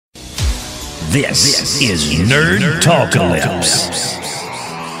This is Nerd Talkalypse.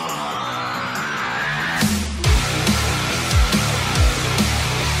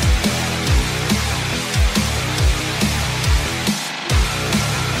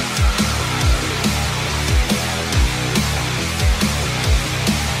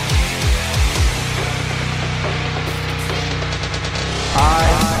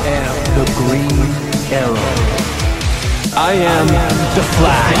 The Green Arrow. I am the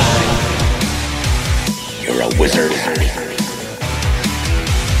Flash. You're a wizard.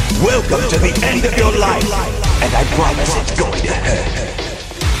 Welcome to the end of your life, and I promise it's going to hurt.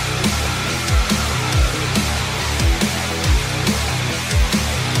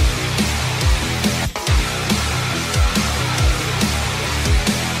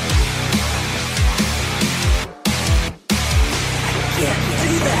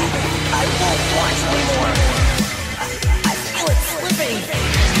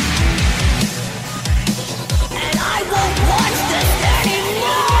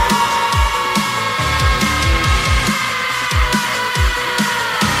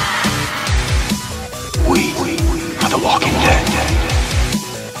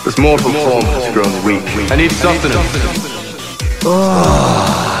 This mortal form has grown weak. I need sustenance.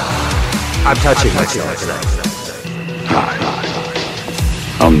 I'm touching myself.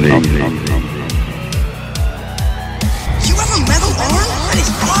 I'm You have a metal arm? That is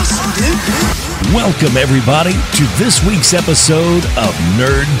awesome, dude. Welcome, everybody, to this week's episode of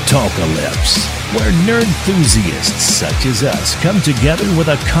Nerd Talkalypse, where nerd enthusiasts such as us come together with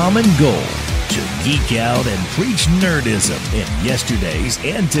a common goal to geek out and preach nerdism in yesterday's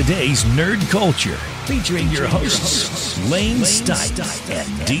and today's nerd culture, featuring your hosts, Lane Stipe and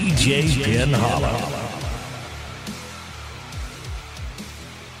DJ Penhollow.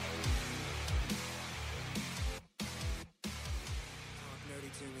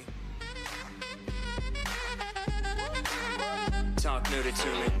 Talk nerdy to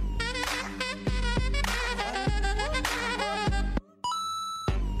me.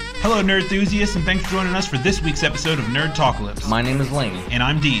 Hello, nerd enthusiasts, and thanks for joining us for this week's episode of Nerd Talkalypse. My name is Lane. And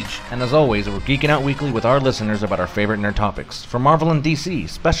I'm Deej. And as always, we're geeking out weekly with our listeners about our favorite nerd topics. From Marvel and DC,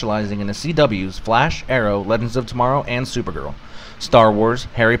 specializing in the CW's Flash, Arrow, Legends of Tomorrow, and Supergirl. Star Wars,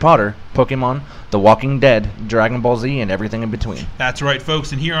 Harry Potter, Pokemon, The Walking Dead, Dragon Ball Z, and everything in between. That's right,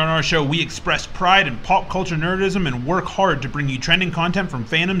 folks, and here on our show, we express pride in pop culture nerdism and work hard to bring you trending content from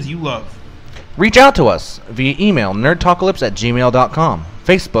fandoms you love. Reach out to us via email, nerdtalkalypse@gmail.com,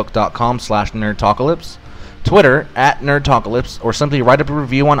 facebook.com/nerdtalkalypse, Twitter @nerdtalkalypse, or simply write up a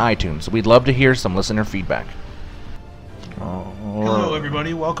review on iTunes. We'd love to hear some listener feedback. Hello,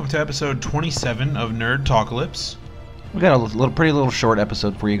 everybody. Welcome to episode 27 of Nerd Talkalypse. We got a pretty short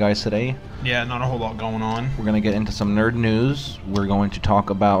episode for you guys today. Yeah, not a whole lot going on. We're going to get into some nerd news. We're going to talk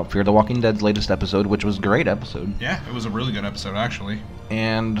about Fear the Walking Dead's latest episode, which was a great episode. Yeah, it was a really good episode, actually.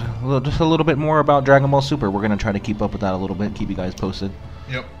 And just a little bit more about Dragon Ball Super. We're going to try to keep up with that a little bit, keep you guys posted.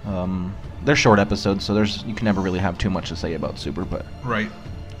 Yep. They're short episodes, so you can never really have too much to say about Super, but... Right.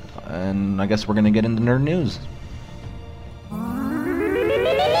 And I guess we're going to get into nerd news.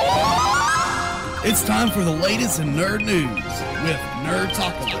 It's time for the latest in nerd news with Nerd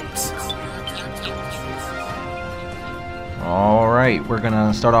Talkalypse. Alright, we're going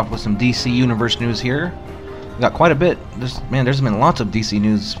to start off with some DC Universe news here. We got quite a bit. There's been lots of DC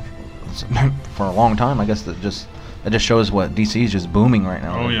news for a long time. I guess that just shows what DC is just booming right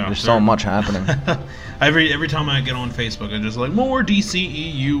now. Oh, yeah. There's so much happening. Every time I get on Facebook, I'm just like, more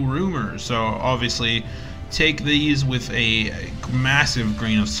DCEU rumors. So, obviously, take these with a massive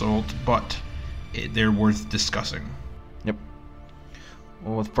grain of salt, but... they're worth discussing. Yep.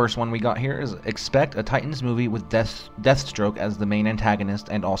 Well, the first one we got here is expect a Titans movie with Deathstroke as the main antagonist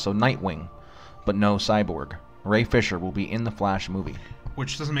and also Nightwing, but no Cyborg. Ray Fisher will be in the Flash movie.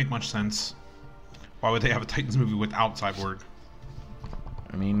 Which doesn't make much sense. Why would they have a Titans movie without Cyborg?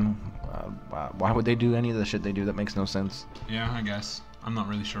 I mean, why would they do any of the shit they do? That makes no sense. Yeah, I guess. I'm not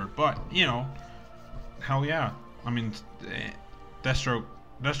really sure. But, hell yeah. I mean, Deathstroke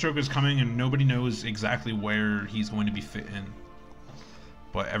is coming, and nobody knows exactly where he's going to be fit in.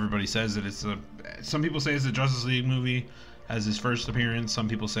 But everybody says that it's some people say it's a Justice League movie as his first appearance. Some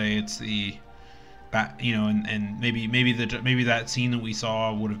people say it's the and maybe that scene that we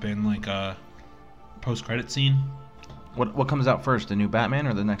saw would have been like a post-credit scene. What comes out first, the new Batman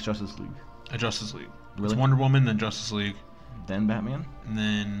or the next Justice League? A Justice League. Really? It's Wonder Woman, then Justice League, then Batman, and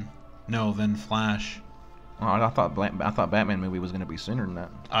then Flash. Oh, I thought Batman movie was going to be sooner than that.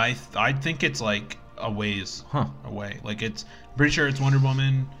 I think it's like a ways away. Like I'm pretty sure it's Wonder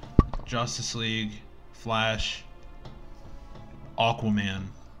Woman, Justice League, Flash, Aquaman,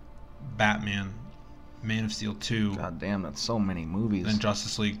 Batman, Man of Steel 2, God damn, that's so many movies. then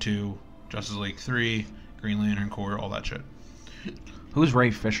Justice League 2, Justice League 3, Green Lantern Corps, all that shit. Who's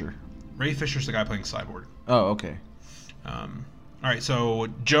Ray Fisher? Ray Fisher's the guy playing Cyborg. Oh, okay. All right, so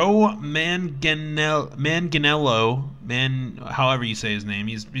Joe Manganiello, however you say his name,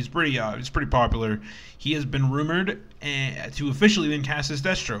 he's pretty popular. He has been rumored to officially been cast as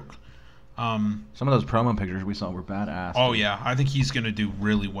Deathstroke. Some of those promo pictures we saw were badass. Oh yeah, I think he's gonna do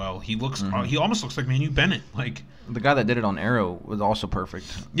really well. He looks, he almost looks like Manu Bennett. Like the guy that did it on Arrow was also perfect.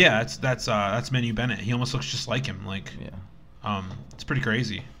 yeah, that's Manu Bennett. He almost looks just like him. Like it's pretty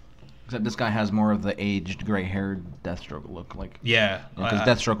crazy. Except this guy has more of the aged, gray-haired Deathstroke look. Like Yeah, because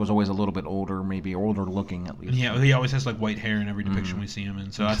Deathstroke was always a little bit older, maybe older looking at least. yeah, he always has like white hair in every depiction we see him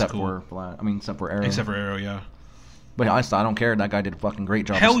in. So that's cool. Except for Arrow. Except for Arrow, yeah. But I don't care. That guy did a fucking great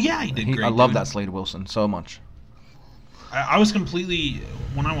job. Hell yeah, he did great. I love dude. that Slade Wilson so much. I was completely,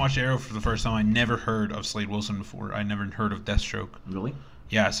 when I watched Arrow for the first time, I never heard of Slade Wilson before. I never heard of Deathstroke. Really?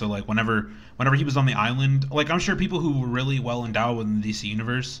 Yeah, so like whenever he was on the island, like I'm sure people who were really well endowed within the DC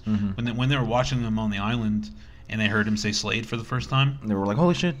universe, when they were watching them on the island and they heard him say Slade for the first time, They were like,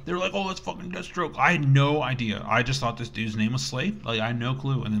 holy shit. they were like, "Oh, that's fucking Deathstroke." I had no idea. I just thought this dude's name was Slade. Like I had no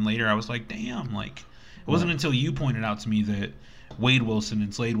clue. And then later I was like, "Damn!" Like it wasn't until you pointed out to me that Wade Wilson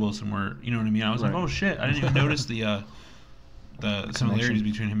and Slade Wilson were, you know what I mean? I was like, Right. "Oh shit!" I didn't even notice the similarities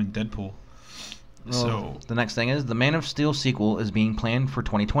between him and Deadpool. So The next thing is the Man of Steel sequel is being planned for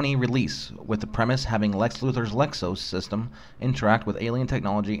 2020 release, with the premise having Lex Luthor's Lexos system interact with alien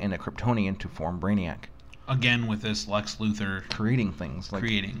technology and a Kryptonian to form Brainiac, again with this Lex Luthor creating things.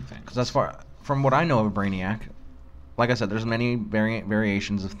 creating things. Because as far from what I know of Brainiac, like I said, there's many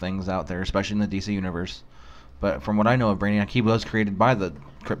variations of things out there, especially in the DC universe. But from what I know of Brainiac, he was created by the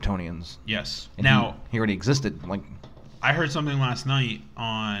Kryptonians. Yes. And Now he already existed. Like, I heard something last night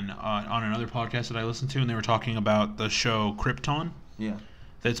on another podcast that I listened to, and they were talking about the show Krypton. yeah,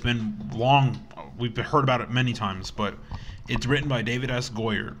 That's been long. We've heard about it many times, but it's written by David S.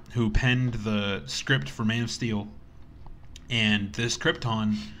 Goyer, who penned the script for Man of Steel. And this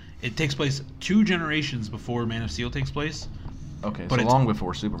Krypton, it takes place 2 generations before Man of Steel takes place. okay, But so it's- long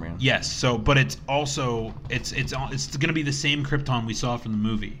before Superman. Yes. So, but it's also it's going to be the same Krypton we saw from the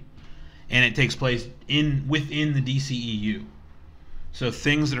movie, and it takes place within the DCEU. So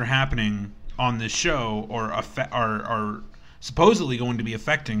things that are happening on this show are supposedly going to be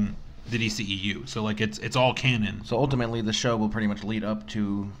affecting the DCEU. So like it's all canon. So ultimately, the show will pretty much lead up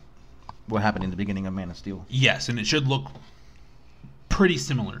to what happened in the beginning of Man of Steel. Yes, and it should look pretty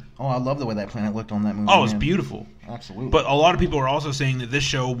similar. Oh, I love the way that planet looked on that movie. Oh, it's man. beautiful. Absolutely. But a lot of people are also saying that this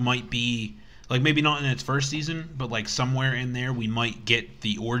show might be like maybe not in its first season, but like somewhere in there we might get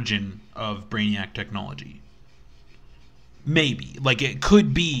the origin of Brainiac technology. Maybe. Like it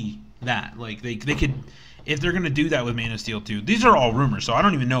could be that. Like they could, if they're going to do that with Man of Steel 2. These are all rumors, so I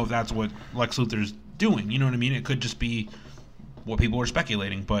don't even know if that's what Lex Luthor's doing. You know what I mean? It could just be what people are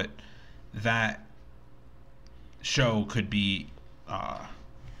speculating, but that show could be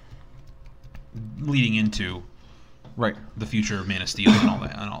leading into right. the future of Man of Steel and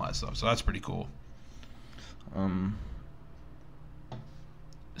all that stuff. So that's pretty cool.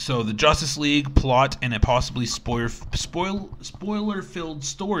 So the Justice League plot and a possibly spoiler-filled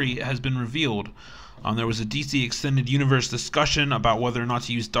story has been revealed. There was a DC Extended Universe discussion about whether or not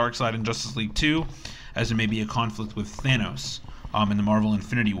to use Darkseid in Justice League 2, as there may be a conflict with Thanos in the Marvel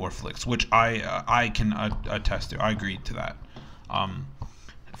Infinity War flicks, which I can attest to. I agreed to that.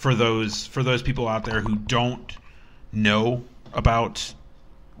 For those people out there who don't know about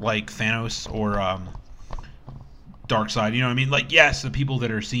like Thanos or Darkseid, you know what I mean? Like, yes, the people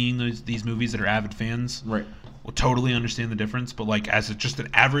that are seeing these movies that are avid fans Right. will totally understand the difference. But like, as just an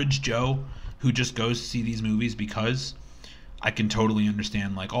average Joe who just goes to see these movies because, I can totally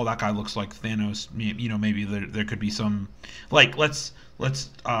understand. Like, oh, that guy looks like Thanos. You know, maybe there could be some like let's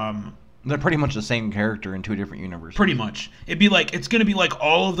They're pretty much the same character in 2 different universes. pretty much. It'd be like it's gonna be like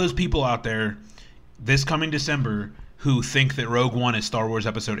all of those people out there this coming December who think that Rogue One is Star Wars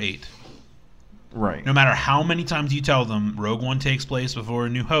Episode 8. Right. No matter how many times you tell them Rogue One takes place before A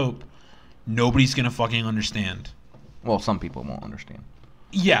New Hope, nobody's gonna fucking understand. Well, some people won't understand.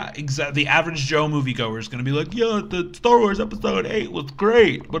 Yeah, exactly. The average Joe moviegoer is gonna be like, "Yeah, the Star Wars Episode 8 was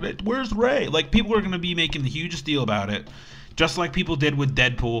great, but where's Rey?" Like, people are gonna be making the hugest deal about it, just like people did with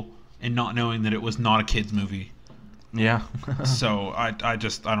Deadpool and not knowing that it was not a kids movie. Yeah. So I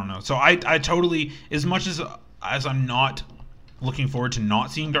don't know. So I totally, as much as I'm not looking forward to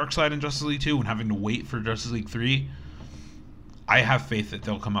not seeing Darkseid in Justice League 2 and having to wait for Justice League 3, I have faith that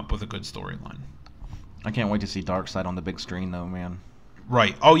they'll come up with a good storyline. I can't wait to see Darkseid on the big screen, though, man.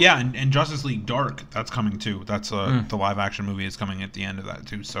 Right. Oh yeah, and Justice League Dark, that's coming too. That's the live action movie is coming at the end of that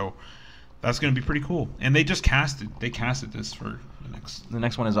too. So that's going to be pretty cool. And they just casted this for the next. The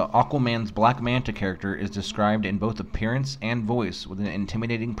next one is Aquaman's Black Manta character is described in both appearance and voice with an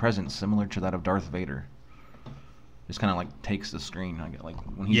intimidating presence similar to that of Darth Vader. Just kind of like takes the screen. I get like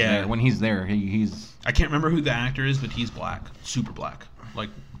when he's there, he's. I can't remember who the actor is, but he's black, super black, like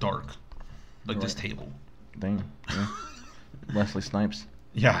dark, like this table. Dang. Yeah. Wesley Snipes.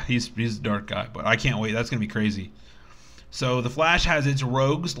 Yeah, he's a dark guy, but I can't wait. That's gonna be crazy. So the Flash has its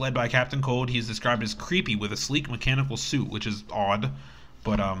rogues led by Captain Cold. He's described as creepy with a sleek mechanical suit, which is odd,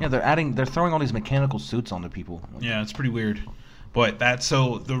 but yeah, they're throwing all these mechanical suits onto people. Yeah, it's pretty weird. But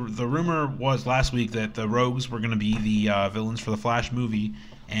the rumor was last week that the rogues were going to be the villains for the Flash movie,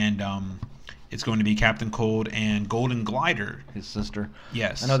 and it's going to be Captain Cold and Golden Glider, his sister.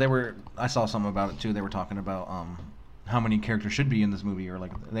 Yes, I know I saw something about it too. They were talking about how many characters should be in this movie, or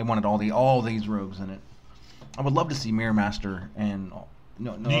like they wanted all these rogues in it. I would love to see Mirror Master and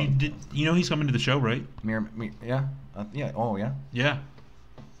no. You know he's coming to the show, right? Yeah, yeah. Oh yeah. Yeah.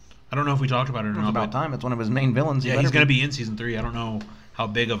 I don't know if we talked about it or not. It's about time. It's one of his main villains. Yeah, he's going to be in season 3. I don't know how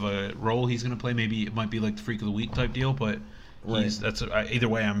big of a role he's going to play. Maybe it might be like the Freak of the Week type deal, but either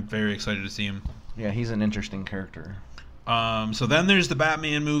way, I'm very excited to see him. Yeah, he's an interesting character. So then there's the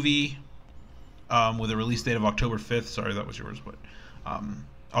Batman movie with a release date of October 5th. Sorry, that was yours, but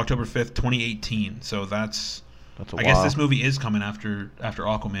October 5th, 2018. So that's a while. I guess this movie is coming after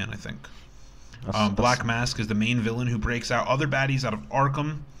Aquaman, I think. Black Mask is the main villain who breaks out other baddies out of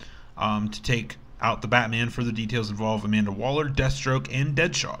Arkham to take out the Batman. Further details involve Amanda Waller, Deathstroke, and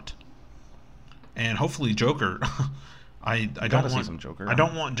Deadshot, and hopefully Joker. I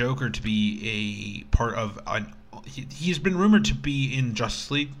don't want Joker to be a part of. He's been rumored to be in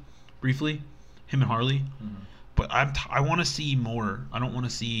Justice League briefly, him and Harley, but I want to see more. I don't want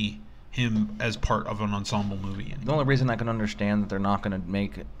to see him as part of an ensemble movie anymore. The only reason I can understand that they're not going to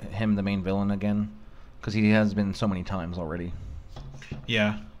make him the main villain again, because he has been so many times already.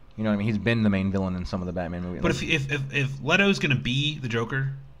 Yeah. You know what I mean? He's been the main villain in some of the Batman movies. But if Leto's going to be the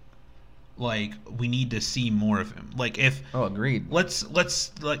Joker, like, we need to see more of him. Like, if... Oh, agreed. Let's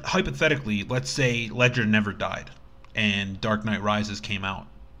like, hypothetically, let's say Ledger never died and Dark Knight Rises came out.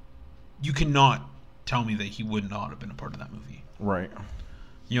 You cannot tell me that he would not have been a part of that movie. Right.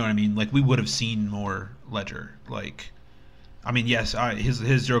 You know what I mean? Like, we would have seen more Ledger. Like, I mean, yes,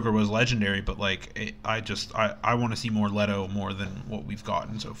 his Joker was legendary, but like, I want to see more Leto more than what we've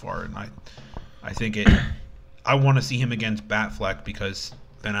gotten so far, and I think I want to see him against Batfleck because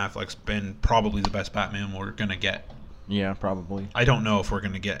Ben Affleck's been probably the best Batman we're gonna get. Yeah, probably. I don't know if we're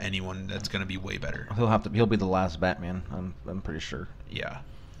gonna get anyone that's gonna be way better. He'll be the last Batman. I'm pretty sure. Yeah.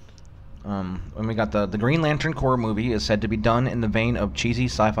 And we got the Green Lantern Corps movie is said to be done in the vein of cheesy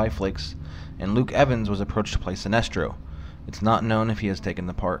sci-fi flicks, and Luke Evans was approached to play Sinestro. It's not known if he has taken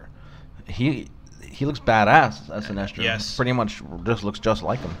the part. He looks badass as Sinestro. Yes. Pretty much just looks just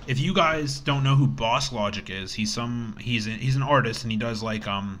like him. If you guys don't know who Boss Logic is, he's an artist, and he does like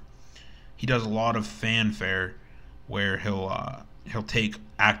he does a lot of fanfare where he'll take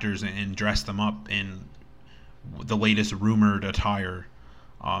actors and dress them up in the latest rumored attire.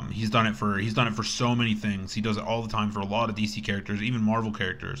 He's done it for so many things. He does it all the time for a lot of DC characters, even Marvel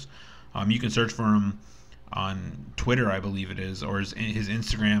characters. You can search for him on Twitter, I believe it is, or his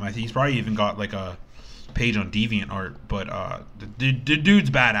Instagram. I think he's probably even got like a page on DeviantArt. But the dude's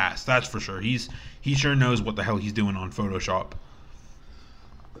badass, that's for sure. He sure knows what the hell he's doing on Photoshop.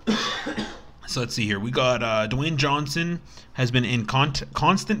 So let's see here. We got Dwayne Johnson has been in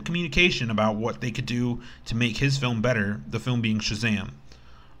constant communication about what they could do to make his film better. The film being Shazam.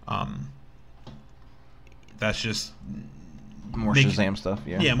 That's just more Shazam stuff.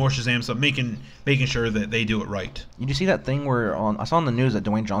 Yeah, more Shazam stuff. Making sure that they do it right. Did you see that thing where I saw on the news that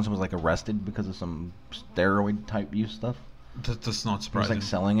Dwayne Johnson was like arrested because of some steroid type use stuff? That's not surprising. He was like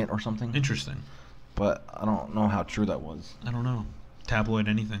selling it or something. Interesting. But I don't know how true that was. I don't know. Tabloid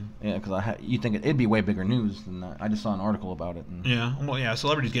anything. Yeah, because you think it'd be way bigger news than that. I just saw an article about it. Yeah, well, yeah,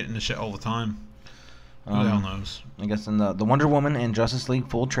 celebrities get into shit all the time. Who the hell knows? I guess in the Wonder Woman and Justice League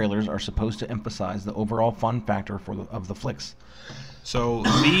full trailers are supposed to emphasize the overall fun factor of the flicks. So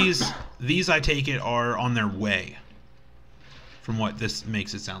these I take it are on their way. From what this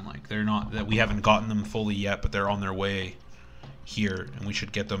makes it sound like, they're not that we haven't gotten them fully yet, but they're on their way here, and we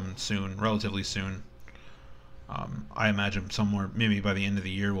should get them soon, relatively soon. I imagine somewhere maybe by the end of the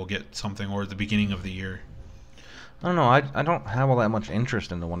year we'll get something, or at the beginning of the year. I don't know. I don't have all that much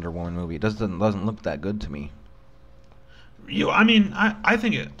interest in the Wonder Woman movie. It doesn't look that good to me. I mean, I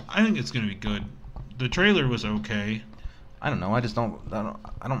think it's gonna be good. The trailer was okay, I don't know. I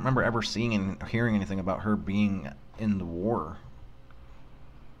don't remember ever seeing and hearing anything about her being in the war.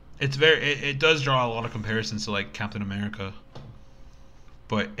 It does draw a lot of comparisons to like Captain America,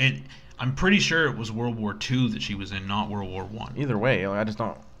 but I'm pretty sure it was World War II that she was in, not World War One. Either way, like, I just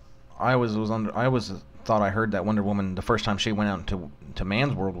don't. I thought I heard that Wonder Woman the first time she went out to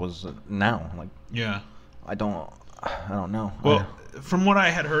man's world was now. Like, yeah, I don't know. Well, from what I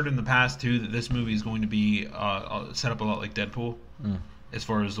had heard in the past too, that this movie is going to be set up a lot like Deadpool, as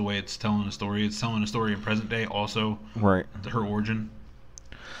far as the way it's telling a story. It's telling a story in present day, also. Right. Her origin.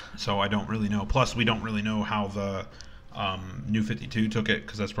 So I don't really know. Plus, we don't really know how the New 52 took it,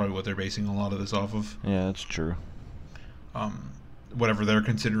 because that's probably what they're basing a lot of this off of. Yeah, that's true. Whatever they're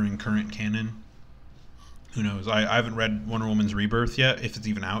considering current canon. Who knows? I haven't read Wonder Woman's Rebirth yet, if it's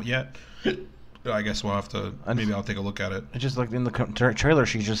even out yet. I guess we'll have to. Maybe I'll take a look at it. It's just like in the trailer,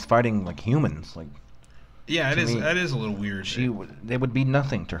 she's just fighting like humans. Like, yeah, it is. That is a little weird. They would be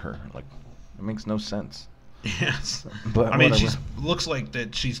nothing to her. Like, it makes no sense. Yes, but I mean, she looks like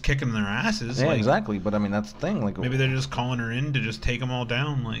that she's kicking their asses. Yeah, like, exactly. But I mean, that's the thing. Like, maybe they're just calling her in to just take them all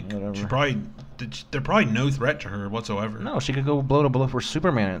down. Like, they're probably no threat to her whatsoever. No, she could go blow to blow for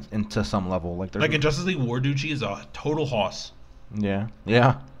Superman into some level. Like in Justice League War Duchy is a total hoss. Yeah,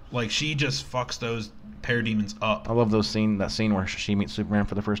 yeah. Like, she just fucks those parademons up. I love that scene where she meets Superman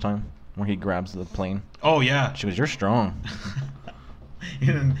for the first time, where he grabs the plane. Oh yeah. She goes, "You're strong."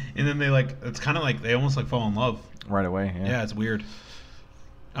 and then they it's kind of like they almost like fall in love right away. Yeah, it's weird.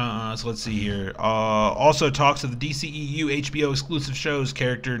 So let's see here. Also, talks of the DCEU HBO exclusive shows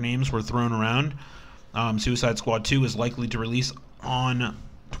character names were thrown around. Suicide Squad 2 is likely to release on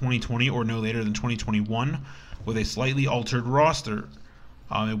 2020 or no later than 2021 with a slightly altered roster.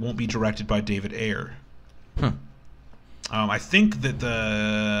 It won't be directed by David Ayer. I think that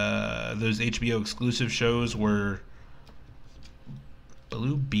those HBO exclusive shows were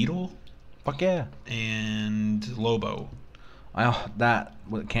Blue Beetle. Fuck yeah. And Lobo. That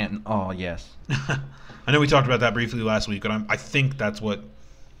can't. Oh yes. I know we talked about that briefly last week, but I think that's what.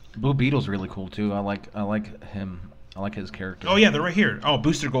 Blue Beetle's really cool too. I like him. I like his character. Oh yeah, they're right here. Oh,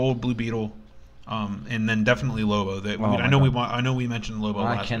 Booster Gold, Blue Beetle, and then definitely Lobo. I know we mentioned Lobo.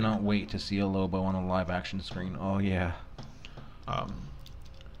 I cannot wait to see a Lobo on a live action screen. Oh yeah.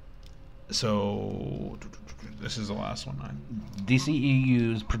 So this is the last one.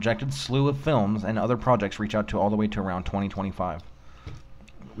 DCEU's projected slew of films and other projects reach out to all the way to around 2025.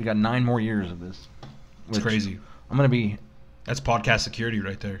 We got 9 more years of this. It's crazy. That's podcast security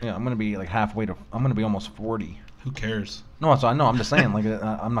right there. Yeah, I'm gonna be like halfway to. I'm gonna be almost 40. Who cares? No, so I know. I'm just saying. Like,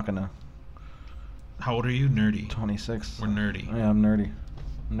 I'm not gonna. How old are you? Nerdy. 26. We're nerdy. Yeah, I'm nerdy.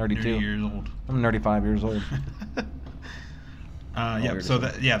 I'm nerdy too. Years old. I'm 35 years old.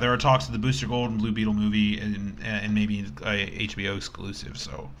 There are talks of the Booster Gold and Blue Beetle movie and maybe a HBO exclusive.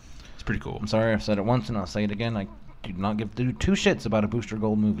 So it's pretty cool. I'm sorry, I've said it once and I'll say it again. I do not give two shits about a Booster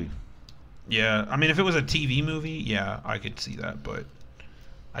Gold movie. Yeah, I mean, if it was a TV movie, yeah, I could see that, but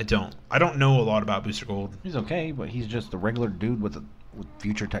I don't. I don't know a lot about Booster Gold. He's okay, but he's just a regular dude with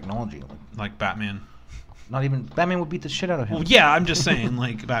future technology, like Batman. Not even Batman would beat the shit out of him. Well, yeah, I'm just saying,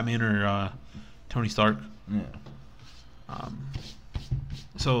 like Batman or Tony Stark. Yeah.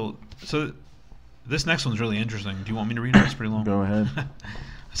 So this next one's really interesting. Do you want me to read it? It's pretty long. Go ahead.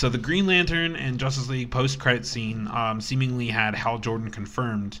 So the Green Lantern and Justice League post-credit scene seemingly had Hal Jordan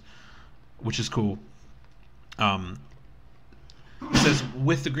confirmed, which is cool. It says,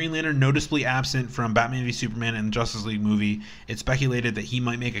 with the Green Lantern noticeably absent from Batman v Superman and the Justice League movie, it's speculated that he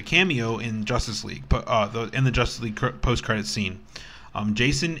might make a cameo in Justice League, in the Justice League post-credit scene.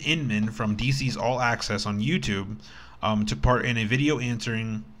 Jason Inman from DC's All Access on YouTube took part in a video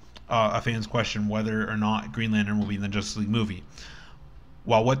answering a fan's question whether or not Green Lantern will be in the Justice League movie.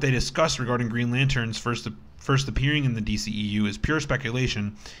 While what they discussed regarding Green Lantern's first appearing in the DCEU is pure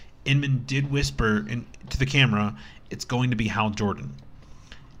speculation, Inman did whisper to the camera, it's going to be Hal Jordan.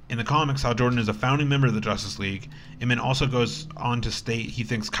 In the comics, Hal Jordan is a founding member of the Justice League. Inman also goes on to state he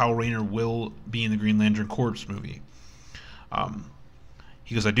thinks Kyle Rayner will be in the Green Lantern Corps movie.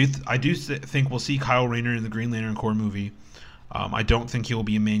 He goes, I do think we'll see Kyle Rayner in the Green Lantern Corps movie. I don't think he will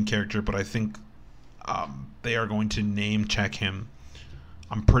be a main character, but I think they are going to name check him.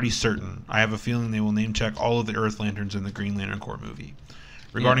 I'm pretty certain. I have a feeling they will name check all of the Earth Lanterns in the Green Lantern Corps movie.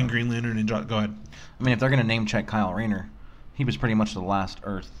 Regarding Green Lantern and go ahead. I mean, if they're going to name check Kyle Rayner, he was pretty much the last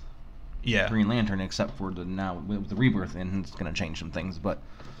Earth Green Lantern, except for the Rebirth, and it's going to change some things. But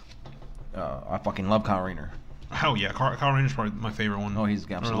I fucking love Kyle Rayner. Oh yeah, Kyle Rayner's probably my favorite one. Oh, he's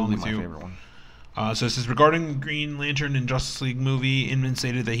absolutely my favorite one. So it says, regarding Green Lantern and Justice League movie, Inman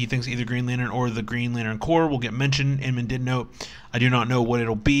stated that he thinks either Green Lantern or the Green Lantern Corps will get mentioned. Inman did note, I do not know what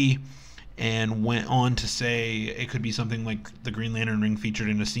it'll be, and went on to say it could be something like the Green Lantern ring featured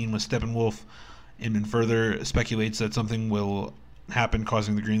in a scene with Steppenwolf. Inman further speculates that something will happen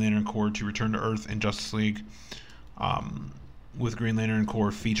causing the Green Lantern Corps to return to Earth in Justice League, with Green Lantern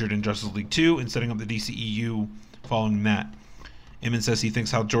Corps featured in Justice League 2 and setting up the DCEU following that. Inman says he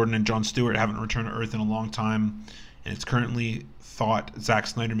thinks Hal Jordan and John Stewart haven't returned to Earth in a long time, and it's currently thought Zack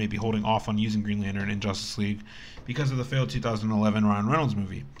Snyder may be holding off on using Green Lantern in Justice League because of the failed 2011 Ryan Reynolds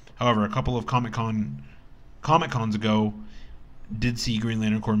movie. However, a couple of Comic-Cons ago did see Green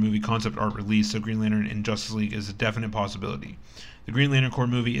Lantern Corps movie concept art released, so Green Lantern in Justice League is a definite possibility. The Green Lantern Corps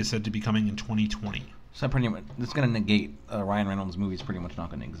movie is said to be coming in 2020. So pretty much, it's going to negate Ryan Reynolds' movie. Is pretty much not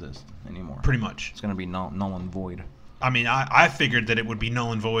going to exist anymore. Pretty much. It's going to be null and void. I mean, I figured that it would be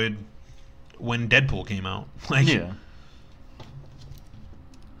null and void when Deadpool came out. Yeah.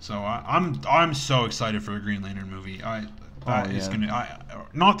 So I'm so excited for the Green Lantern movie. Not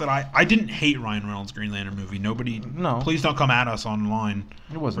that I didn't hate Ryan Reynolds' Green Lantern movie. No. Please don't come at us online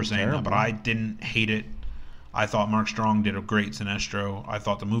It wasn't for saying terrible. that. But I didn't hate it. I thought Mark Strong did a great Sinestro. I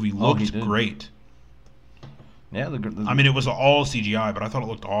thought the movie looked great. Yeah. I mean, it was all CGI, but I thought it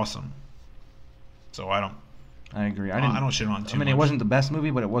looked awesome. So I agree. I don't shit on it too much. It wasn't the best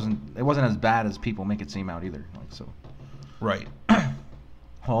movie, but it wasn't as bad as people make it seem out either. Right.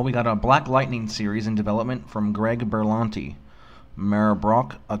 Well, we got a Black Lightning series in development from Greg Berlanti,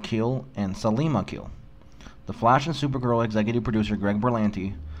 Marabrock Akil, and Salim Akil. The Flash and Supergirl executive producer Greg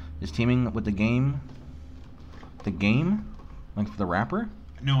Berlanti is teaming with The Game? Like for the rapper?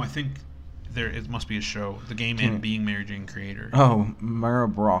 No, I think it must be a show. The Game and Being Mary Jane creator. Oh,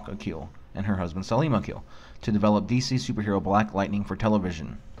 Marabrock Akil and her husband Salim Akil to develop DC superhero Black Lightning for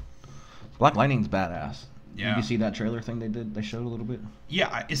television. Black Lightning's badass. Yeah. Did you see that trailer thing they showed a little bit?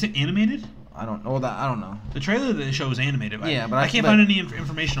 Yeah, is it animated? I don't know. The trailer of the show is animated. Yeah, but I can't find any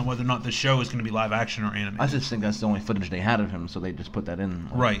information on whether or not the show is going to be live action or animated. I just think that's the only footage they had of him, so they just put that in.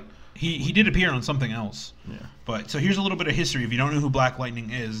 Right. He did appear on something else. Yeah. But so here's a little bit of history. If you don't know who Black Lightning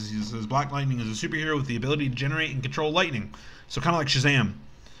is, he says Black Lightning is a superhero with the ability to generate and control lightning. So kind of like Shazam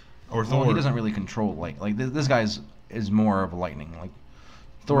or Thor. Well, he doesn't really control like this guy is more of lightning. Like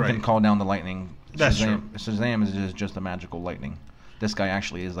Thor can Right. call down the lightning. That's true. Shazam is just a magical lightning. This guy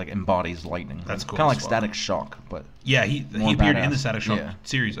actually is embodies lightning. That's cool Kind of as like fuck. Static Shock, but Yeah, he more appeared in badass. the Static Shock Yeah.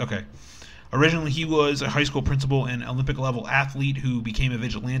 series. Okay. Originally, he was a high school principal and Olympic-level athlete who became a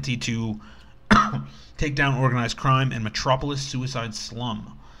vigilante to take down organized crime and Metropolis Suicide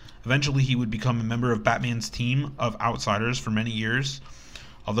Slum. Eventually, he would become a member of Batman's team of Outsiders for many years,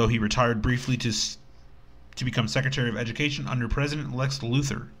 although he retired briefly to become Secretary of Education under President Lex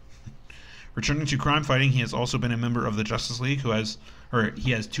Luthor. Returning to crime fighting, he has also been a member of the Justice League, his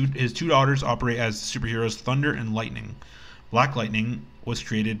two daughters operate as superheroes Thunder and Lightning. Black Lightning was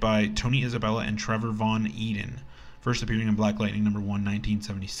created by Tony Isabella and Trevor Von Eden, first appearing in Black Lightning #1,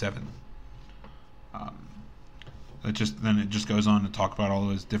 1977. It just goes on to talk about all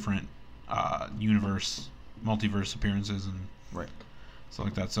of his different multiverse appearances and right. stuff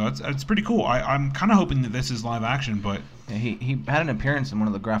like that. So it's pretty cool. I'm kind of hoping that this is live action, but Yeah, he had an appearance in one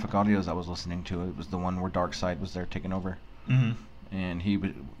of the graphic audios I was listening to. It was the one where Darkseid was there taking over. Mhm. And he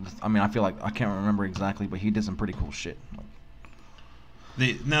would. I mean, I feel like I can't remember exactly, but he did some pretty cool shit.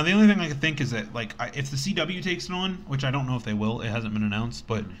 the only thing I can think is that if the CW takes it on, which I don't know if they will, it hasn't been announced,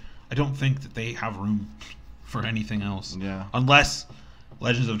 but I don't think that they have room for anything else. Yeah. Unless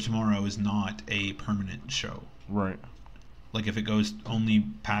Legends of Tomorrow is not a permanent show. Right. Like if it goes only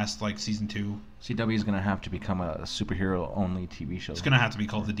past season 2, CW is gonna have to become a superhero only TV show. it's gonna have to be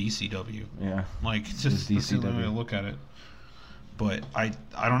called the DCW. Yeah. Just that's the DCW. only way to look at it. But I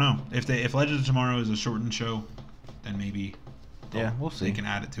don't know if Legends of Tomorrow is a shortened show, then maybe We'll see. they can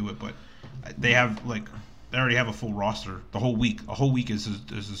add it to it. But they have they already have a full roster. A whole week is a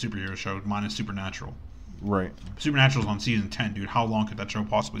superhero show minus Supernatural. Right. Supernatural's on season 10, dude. How long could that show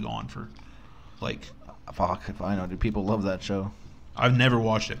possibly go on for? Fuck if I know, dude. People love that show. I've never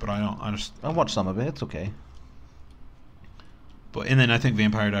watched it, but I watched some of it. It's okay. But and then I think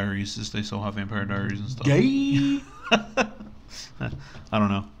Vampire Diaries they still have Vampire Diaries and stuff. Gay. I don't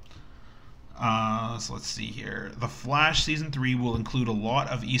know. So let's see here. The Flash season 3 will include a lot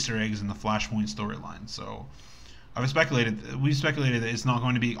of Easter eggs in the Flashpoint storyline. So we've speculated that it's not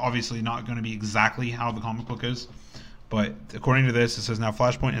going to be exactly how the comic book is. But according to this, it says now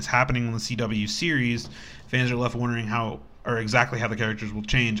Flashpoint is happening in the CW series. Fans are left wondering exactly how the characters will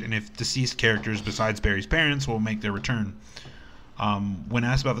change and if deceased characters besides Barry's parents will make their return. When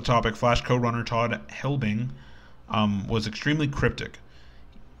asked about the topic, Flash co-runner Todd Helbing was extremely cryptic.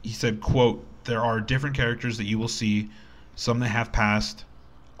 He said, quote, "There are different characters that you will see, some that have passed,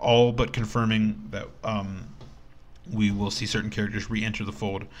 all but confirming that we will see certain characters re-enter the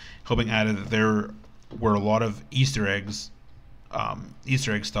fold." Helbing added that there were a lot of Easter egg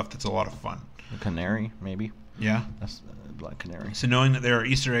stuff that's a lot of fun. The Canary, maybe. Yeah. That's Black Canary. So knowing that there are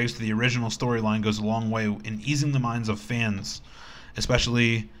Easter eggs to the original storyline goes a long way in easing the minds of fans,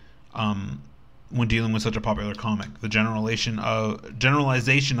 especially when dealing with such a popular comic. The generalization of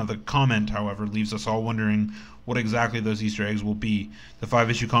the comment, however, leaves us all wondering what exactly those Easter eggs will be. The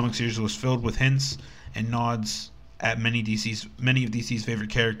 5-issue comic series was filled with hints and nods at many of DC's favorite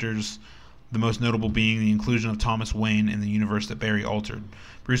characters, the most notable being the inclusion of Thomas Wayne in the universe that Barry altered.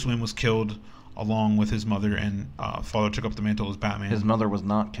 Bruce Wayne was killed along with his mother, and father took up the mantle as Batman. His mother was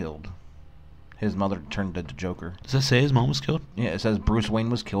not killed. His mother turned into Joker. Does that say his mom was killed? Yeah, it says Bruce Wayne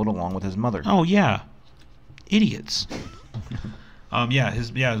was killed along with his mother. Oh yeah, idiots.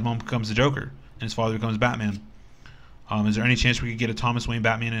 His mom becomes the Joker, and his father becomes Batman. Is there any chance we could get a Thomas Wayne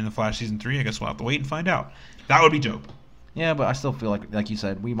Batman in the Flash season 3? I guess we'll have to wait and find out. That would be dope. Yeah, but I still feel like you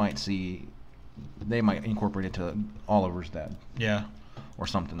said, they might incorporate it to Oliver's dad. Yeah, or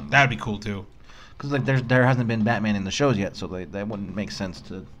something. That'd be cool too. Because there hasn't been Batman in the shows yet, so that wouldn't make sense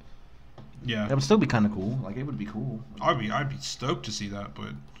to. Yeah, that would still be kind of cool. Like, it would be cool. I'd be stoked to see that, but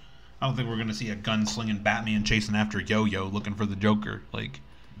I don't think we're gonna see a gunslinging Batman chasing after Yo-Yo looking for the Joker. Like,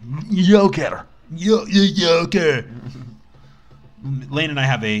 Joker. Joker. Lane and I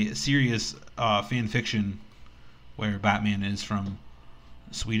have a serious fan fiction where Batman is from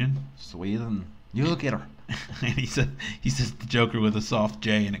Sweden. Joker. And he says the Joker with a soft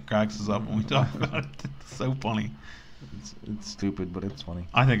J, and it cracks us up when we talk about it. It's so funny. It's stupid, but it's funny.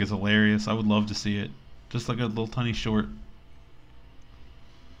 I think it's hilarious. I would love to see it. Just like a little tiny short.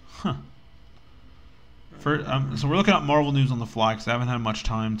 Huh. So we're looking at Marvel news on the fly because I haven't had much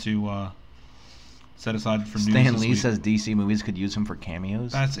time to set aside for news. Stan Lee says DC movies could use him for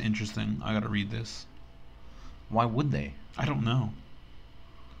cameos. That's interesting. I gotta read this. Why would they? I don't know.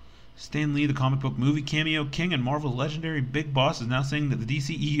 Stan Lee, the comic book movie cameo king and Marvel's legendary big boss, is now saying that the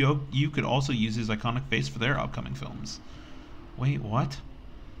DCEU could also use his iconic face for their upcoming films. Wait, what?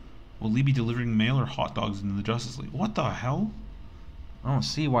 Will Lee be delivering mail or hot dogs into the Justice League? What the hell? I don't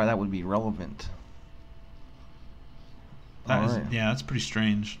see why that would be relevant. That's pretty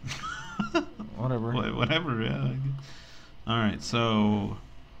strange. Whatever. Whatever, yeah. Alright, so...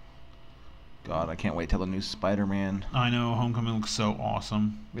 God, I can't wait till the new Spider-Man. I know, Homecoming looks so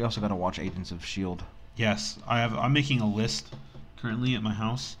awesome. We also got to watch Agents of S.H.I.E.L.D. Yes, I'm making a list currently at my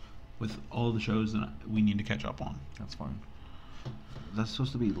house with all the shows that we need to catch up on. That's fine. That's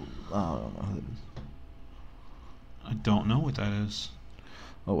supposed to be... I don't know who that is. I don't know what that is.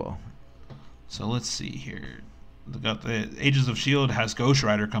 Oh, well. So let's see here. The Agents of S.H.I.E.L.D. has Ghost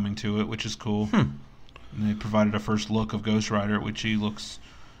Rider coming to it, which is cool. And they provided a first look of Ghost Rider, which he looks...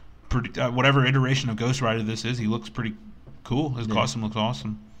 whatever iteration of Ghost Rider this is, he looks pretty cool. His costume looks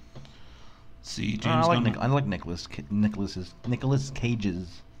awesome. Let's see, James Gunn. I like Nicolas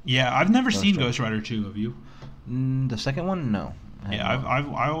Cage's. Yeah, I've never seen Ghost Rider 2. Have you? The second one, no.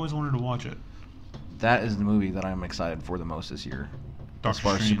 I always wanted to watch it. That is the movie that I'm excited for the most this year, as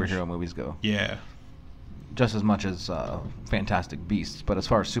far as superhero movies go. Yeah. Just as much as Fantastic Beasts, but as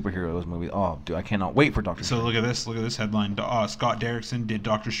far as superheroes movies, I cannot wait for Doctor Strange. So look at this headline. Scott Derrickson did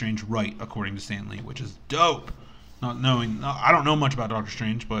Doctor Strange right, according to Stan Lee, which is dope. I don't know much about Doctor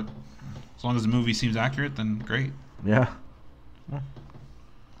Strange, but as long as the movie seems accurate, then great. Yeah.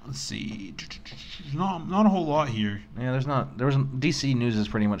 Let's see. Not a whole lot here. Yeah, DC News has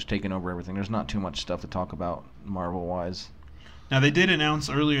pretty much taken over everything. There's not too much stuff to talk about Marvel-wise. Now, they did announce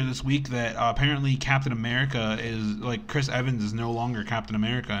earlier this week that apparently Captain America Chris Evans is no longer Captain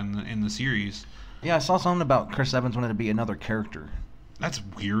America in the series. Yeah, I saw something about Chris Evans wanted to be another character. That's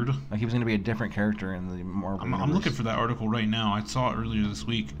weird. Like, he was going to be a different character in the Marvel universe. I'm looking for that article right now. I saw it earlier this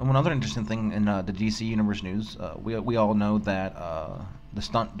week. And one other interesting thing in the DC Universe news, we all know that the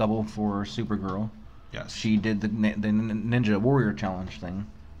stunt double for Supergirl, yes, she did the Ninja Warrior Challenge thing,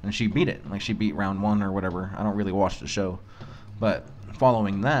 and she beat it. Like, she beat round 1 or whatever. I don't really watch the show. But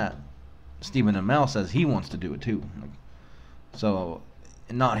following that, Stephen Amell says he wants to do it too. So,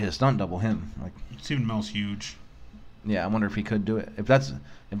 not his stunt double, him. Stephen Amell's huge. Yeah, I wonder if he could do it. If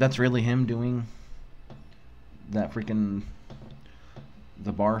that's really him doing that freaking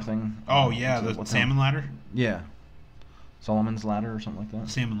the bar thing. Oh yeah, the salmon ladder. Yeah, Solomon's ladder or something like that.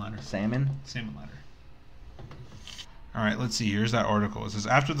 Salmon ladder. Salmon ladder. All right, let's see. Here's that article. It says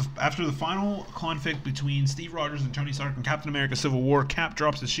after the final conflict between Steve Rogers and Tony Stark in Captain America: Civil War, Cap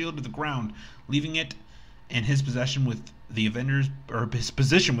drops his shield to the ground, leaving it and his possession with the Avengers, or his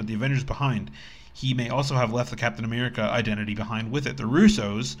position with the Avengers behind. He may also have left the Captain America identity behind with it. The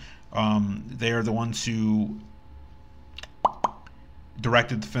Russos, they are the ones who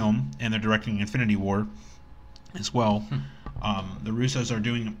directed the film, and they're directing Infinity War as well. The Russos are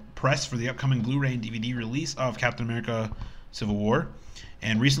doing press for the upcoming Blu-ray and DVD release of Captain America: Civil War,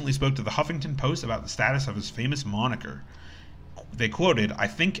 and recently spoke to the Huffington Post about the status of his famous moniker. They quoted, "I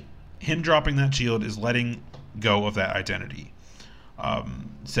think him dropping that shield is letting go of that identity,"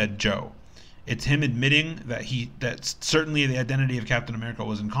 said Joe. "It's him admitting that certainly the identity of Captain America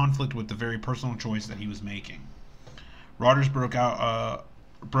was in conflict with the very personal choice that he was making." Rogers broke out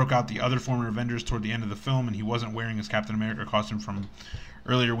the other former Avengers toward the end of the film, and he wasn't wearing his Captain America costume from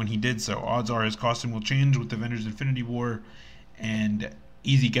earlier when he did so. Odds are his costume will change with Avengers Infinity War, and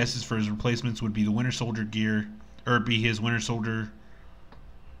easy guesses for his replacements would be the Winter Soldier gear, or be his Winter Soldier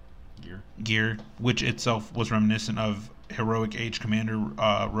gear, which itself was reminiscent of Heroic Age Commander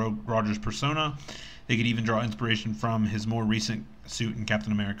Rogers' persona. They could even draw inspiration from his more recent suit in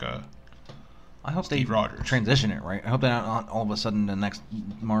Captain America. I hope Steve they Rogers. transition it right. I hope that not all of a sudden the next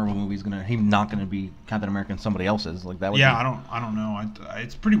Marvel movie is he's not gonna be Captain America and somebody else's. Like that would Yeah, I don't know.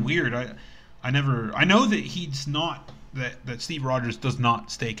 It's pretty weird. I know that he's not that Steve Rogers does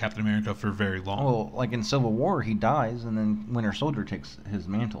not stay Captain America for very long. Well, like in Civil War, he dies, and then Winter Soldier takes his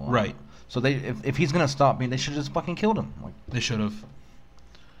mantle. Right. So if he's gonna stop me, they should just fucking killed him. Like, They should have.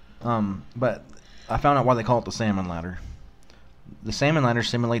 but I found out why they call it the salmon ladder. The salmon ladders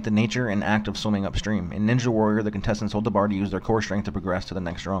simulate the nature and act of swimming upstream. In Ninja Warrior, the contestants hold the bar to use their core strength to progress to the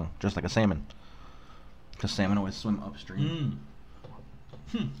next rung, just like a salmon. Because salmon always swim upstream.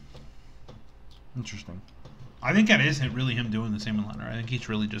 Interesting. I think that is really him doing the salmon ladder. I think he's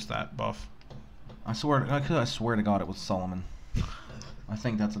really just that buff. I swear to God, it was Solomon. I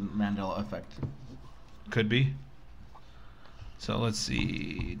think that's a Mandela effect. Could be. So let's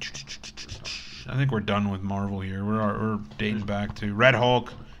see. I think we're done with Marvel here. We're dating back to Red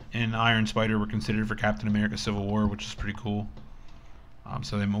Hulk and Iron Spider were considered for Captain America: Civil War, which is pretty cool.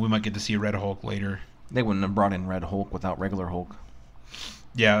 So we might get to see Red Hulk later. They wouldn't have brought in Red Hulk without regular Hulk.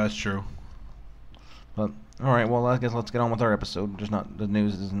 Yeah, that's true. But all right, well, I guess let's get on with our episode. Just not the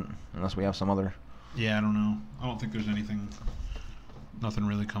news isn't unless we have some other. Yeah, I don't know. I don't think there's nothing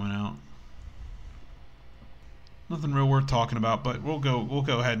really coming out. Nothing real worth talking about, but we'll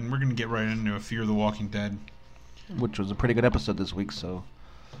go ahead and we're gonna get right into a Fear the Walking Dead, Which was a pretty good episode this week, so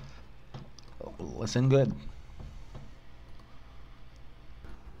listen good.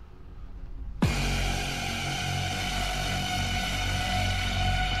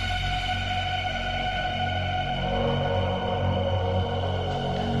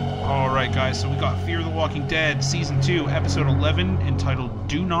 Alright guys, so we got Fear the Walking Dead Season 2, Episode 11, entitled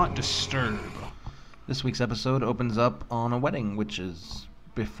Do Not Disturb. This week's episode opens up on a wedding, which is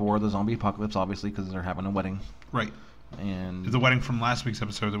before the zombie apocalypse, obviously, because they're having a wedding. Right. And The wedding from last week's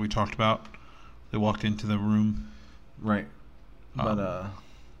episode that we talked about. They walked into the room. right, but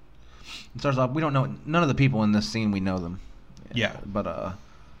it starts off. We don't know none of the people in this scene. We know them. Yeah. But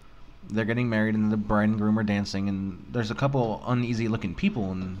they're getting married, and the bride and groom are dancing, and there's a couple uneasy-looking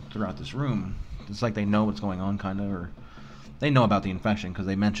people throughout this room. It's like they know what's going on, kind of, or they know about the infection because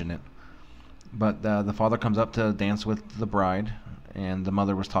they mention it. But the father comes up to dance with the bride, and the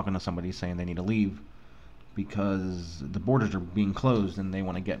mother was talking to somebody saying they need to leave because the borders are being closed and they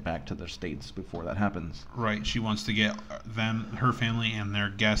want to get back to their states before that happens. Right. She wants to get her family, and their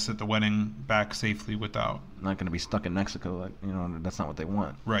guests at the wedding back safely without. Not going to be stuck in Mexico, like, that's not what they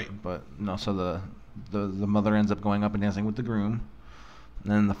want. Right. But no, so the mother ends up going up and dancing with the groom,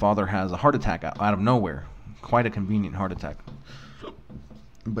 and then the father has a heart attack out of nowhere. Quite a convenient heart attack.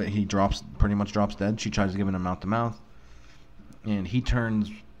 But he pretty much drops dead. She tries giving him mouth to mouth, and he turns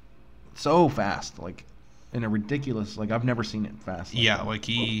so fast, like in a ridiculous, like I've never seen it fast. Yeah, like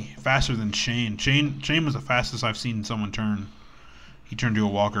he faster than Shane. Shane was the fastest I've seen someone turn. He turned to a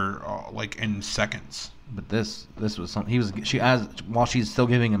walker like in seconds. But this was something. While she's still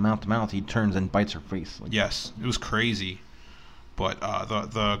giving him mouth to mouth, he turns and bites her face. Like, Yes, it was crazy. But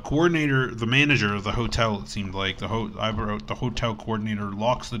the coordinator, the manager of the hotel, it seemed like the hotel coordinator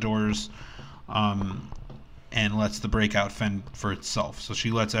locks the doors, and lets the breakout fend for itself. So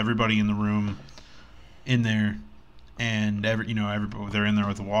she lets everybody in the room in there, and everybody, they're in there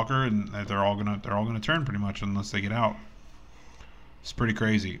with the walker, and they're all gonna turn pretty much unless they get out. It's pretty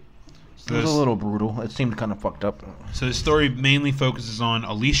crazy. So it was a little brutal. It seemed kind of fucked up. So the story mainly focuses on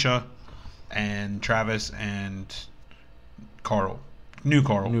Alicia and Travis and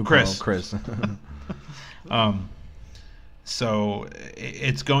Chris. Chris. So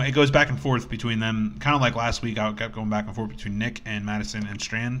it goes back and forth between them, kind of like last week. I kept going back and forth between Nick and Madison and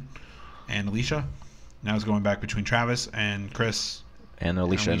Strand and Alicia. Now it's going back between Travis and Chris and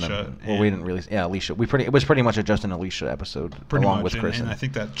Alicia. And we didn't really. Yeah, Alicia. It was pretty much a Just an Alicia episode, along with Chris. And I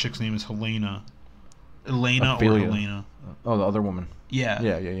think that chick's name is Elena or Helena. Oh, the other woman. Yeah.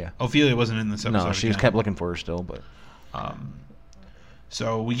 Yeah. Ophelia wasn't in this episode. No, she kept looking for her still, but.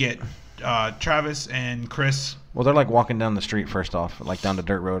 So we get Travis and Chris. Well, they're like walking down the street first off, like down the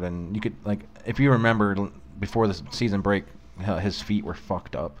dirt road, and you could if you remember before the season break, his feet were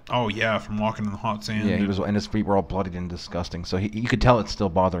fucked up. Oh yeah, from walking in the hot sand. Yeah, and his feet were all bloodied and disgusting. So you could tell it's still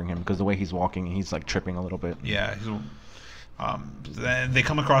bothering him because the way he's walking, he's like tripping a little bit. Yeah, then they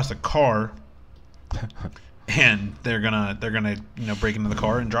come across a car, and they're gonna break into the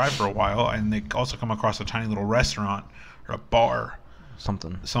car and drive for a while, and they also come across a tiny little restaurant or a bar,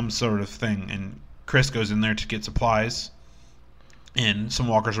 some sort of thing, and Chris goes in there to get supplies, and some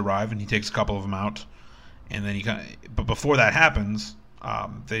walkers arrive, and he takes a couple of them out, and then but before that happens,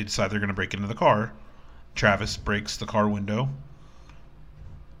 they decide they're going to break into the car. Travis breaks the car window.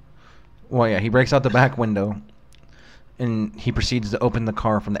 Well, yeah, he breaks out the back window, and he proceeds to open the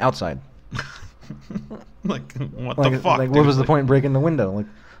car from the outside. What the fuck? Like, what was the point in breaking the window? Like,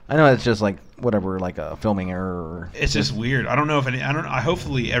 I know it's just like whatever, like a filming error. It's just weird. I don't know if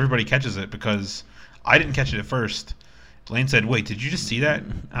hopefully everybody catches it because I didn't catch it at first. Lane said, "Wait, did you just see that?"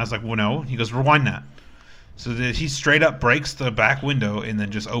 I was like, "Well, no." He goes, "Rewind that." So he straight up breaks the back window and then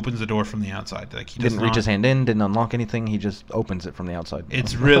just opens the door from the outside. Like he didn't reach his hand in, didn't unlock anything. He just opens it from the outside.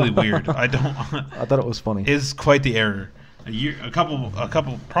 It's really weird. I thought it was funny. It's quite the error. A couple,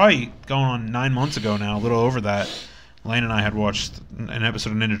 probably going on 9 months ago now, a little over that. Lane and I had watched an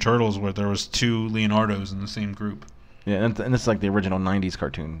episode of Ninja Turtles where there was 2 Leonardos in the same group. Yeah, and it's like the original '90s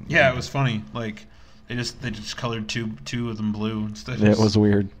cartoon. Yeah, it was funny. Like they just colored two of them blue instead. Yeah, it was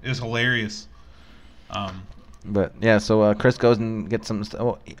weird. It was hilarious. But yeah, so Chris goes and gets some.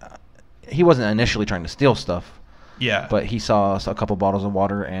 He wasn't initially trying to steal stuff. Yeah. But he saw a couple bottles of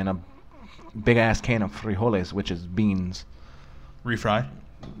water and a big ass can of frijoles, which is beans. Refried?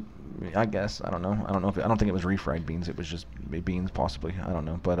 I guess. I don't know. I don't think it was refried beans. It was just beans, possibly. I don't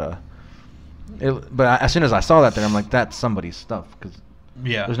know. But as soon as I saw that there, I'm like, that's somebody's stuff. Cause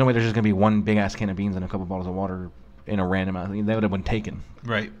yeah. There's no way there's just gonna be one big ass can of beans and a couple bottles of water in a random amount. They would have been taken.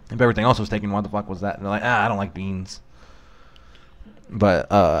 Right. If everything else was taken, what the fuck was that? And they're like, I don't like beans.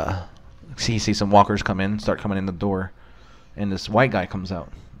 But see some walkers start coming in the door, and this white guy comes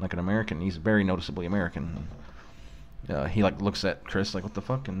out, like an American. He's very noticeably American. He looks at Chris like, what the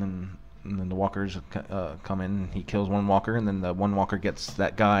fuck? And then the walkers come in. He kills one walker, and then the one walker gets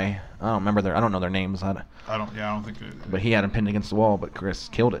that guy. I don't know their names. I don't think. But he had him pinned against the wall. But Chris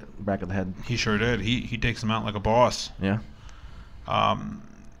killed it back of the head. He sure did. He takes him out like a boss. Yeah.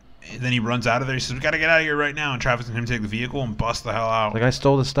 Then he runs out of there. He says, "We got to get out of here right now." And Travis and him take the vehicle and bust the hell out. Like, I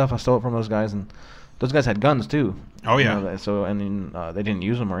stole this stuff. I stole it from those guys, and those guys had guns too. Oh yeah. They didn't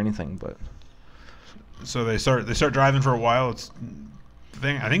use them or anything, but. So they start driving for a while.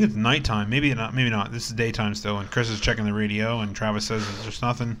 I think it's nighttime. Maybe not. This is daytime still. And Chris is checking the radio, and Travis says there's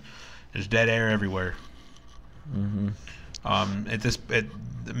nothing. There's dead air everywhere. Mm-hmm.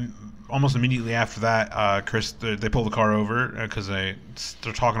 Almost immediately after that, Chris they pull the car over because they're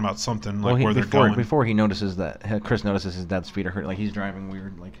talking about something where they're going. Before he notices that Chris notices his dad's feet are hurt, like he's driving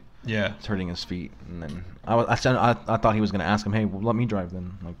weird, like yeah, it's hurting his feet. And then I thought he was gonna ask him, hey, well, let me drive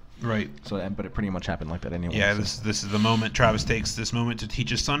then, like. Right. So, but it pretty much happened like that anyway. Yeah, so. This is the moment Travis takes this moment to teach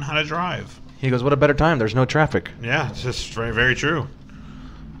his son how to drive. He goes, "What a better time? There's no traffic." Yeah, it's just very, very true.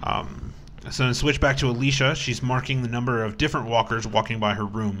 So then switch back to Alicia. She's marking the number of different walkers walking by her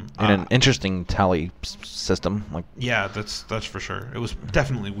room. In an interesting tally system, like. Yeah, that's for sure. It was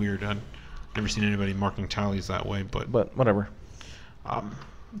definitely weird. I'd never seen anybody marking tallies that way, but whatever.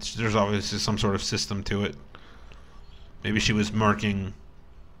 There's obviously some sort of system to it. Maybe she was remembering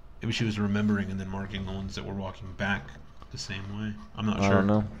and then marking the ones that were walking back the same way. I'm not sure. I don't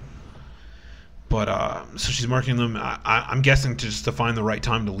know. But so she's marking them. I'm guessing just to find the right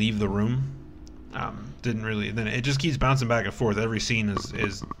time to leave the room. Didn't really. Then it just keeps bouncing back and forth. Every scene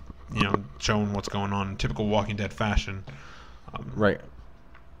is showing what's going on in typical Walking Dead fashion. Right.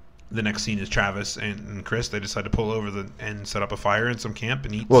 The next scene is Travis and Chris. They decide to pull over and set up a fire in some camp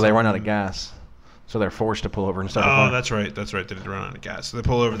and eat. Well, they run out of gas. So they're forced to pull over and start a fire. Oh, that's right. They did run out of gas. So they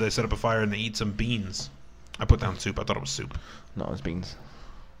pull over, they set up a fire, and they eat some beans. I put down soup. I thought it was soup. No, it was beans.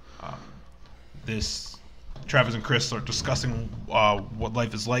 Travis and Chris start discussing what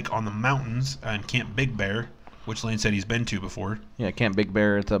life is like on the mountains and Camp Big Bear. which Lane said he's been to before. Yeah, Camp Big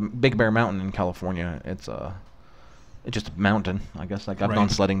Bear. It's a Big Bear Mountain in California. It's just a mountain, I guess. Like, I've gone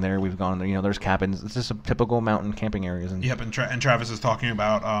sledding there. We've gone there. You know, there's cabins. It's just a typical mountain camping areas. And Yep, and Travis is talking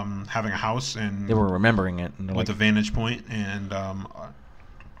about having a house and they were remembering it. And with a vantage point and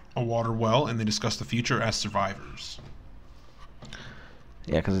a water well, and they discuss the future as survivors.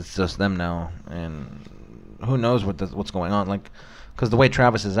 Yeah, because it's just them now, and who knows what's going on. Like, because the way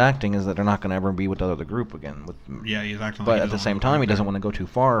Travis is acting is that they're not going to ever be with the other group again. Yeah, he's acting. But like at the same time, he doesn't want to go too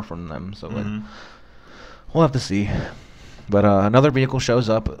far from them. So we'll have to see. But another vehicle shows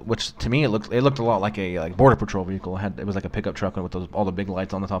up, which to me it looked a lot like a border patrol vehicle. It was like a pickup truck with all the big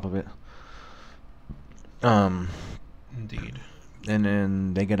lights on the top of it. Indeed. And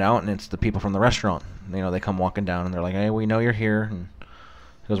then they get out, and it's the people from the restaurant. You know, they come walking down, and they're like, "Hey, we know you're here." And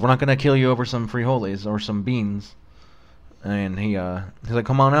he goes, "We're not gonna kill you over some frijoles or some beans." And he's like,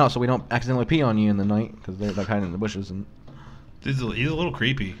 "Come on out, so we don't accidentally pee on you in the night," because they're like hiding in the bushes. And he's a little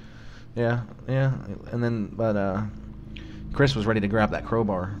creepy. Yeah. And then, Chris was ready to grab that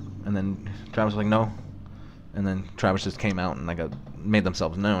crowbar, and then Travis was like, "No." And then Travis just came out and made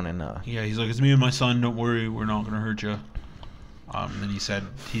themselves known. And yeah, he's like, "It's me and my son. Don't worry, we're not gonna hurt you." And then he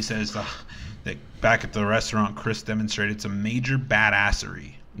says that back at the restaurant, Chris demonstrated some major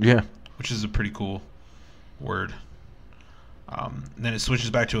badassery. Yeah. Which is a pretty cool word. Then it switches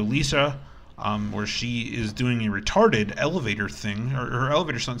back to Alicia, where she is doing a retarded elevator thing. Her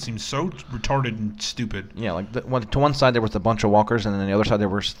elevator stunt seems so retarded and stupid. Yeah, like to one side there was a bunch of walkers, and then the other side there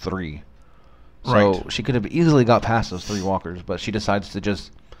was 3. So Right. she could have easily got past those 3 walkers, but she decides to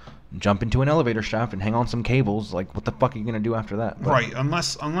just jump into an elevator shaft and hang on some cables. Like, what the fuck are you gonna do after that? But Right,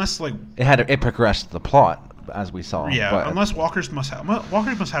 unless like it progressed the plot as we saw. yeah, but, unless walkers must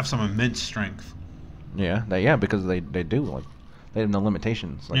have some immense strength. yeah, because they do, like, they have no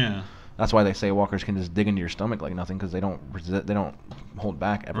limitations. Like, Yeah. That's why they say walkers can just dig into your stomach like nothing, because they don't hold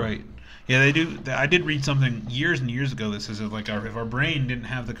back ever. Right. Yeah, they do. I did read something years and years ago that says if our brain didn't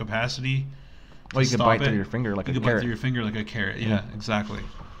have the capacity. Well, you could bite through your finger like a You could carrot. bite through your finger like a carrot. Yeah, exactly.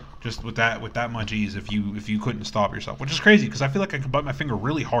 Just with that much ease, if you couldn't stop yourself, which is crazy because I feel like I could bite my finger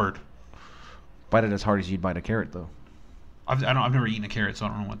really hard. Bite it as hard as you'd bite a carrot, though. I've never eaten a carrot, so I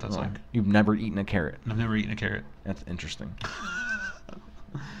don't know what that's like. You've never eaten a carrot. I've never eaten a carrot. That's interesting.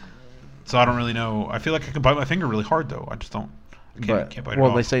 So I don't really know. I feel like I could bite my finger really hard though. I just don't. Can't bite it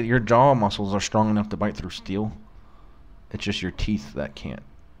well, off. they say your jaw muscles are strong enough to bite through steel. It's just your teeth that can't.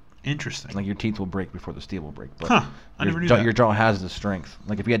 Interesting. Like, your teeth will break before the steel will break. But Huh. I never knew that. Your jaw has the strength.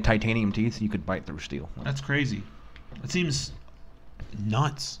 Like, if you had titanium teeth, you could bite through steel. That's crazy. It seems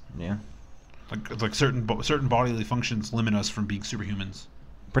nuts. Yeah. Like certain bodily functions limit us from being superhumans.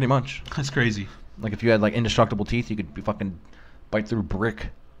 Pretty much. That's crazy. Like, if you had, like, indestructible teeth, you could fucking bite through brick.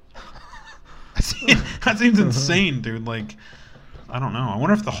 That seems insane, dude. Like, I don't know. I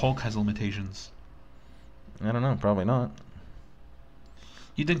wonder if the Hulk has limitations. I don't know. Probably not.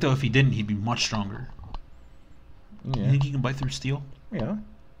 You'd think, though, if he didn't, he'd be much stronger. Yeah. You think he can bite through steel? Yeah.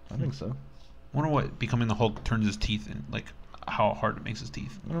 I think so. I wonder what becoming the Hulk turns his teeth in, like, how hard it makes his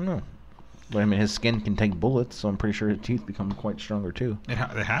teeth. I don't know. But, I mean, his skin can take bullets, so I'm pretty sure his teeth become quite stronger, too. They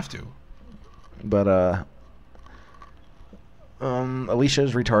have to. But,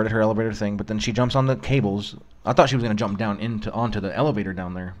 Alicia's retarded her elevator thing, but then she jumps on the cables. I thought she was going to jump down onto the elevator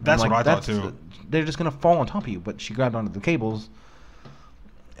down there. That's what I thought, too. They're just going to fall on top of you, but she grabbed onto the cables,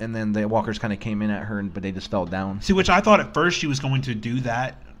 and then the walkers kind of came in at her, but they just fell down. See, which I thought at first she was going to do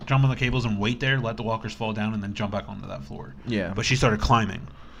that, jump on the cables and wait there, let the walkers fall down, and then jump back onto that floor. Yeah. But she started climbing.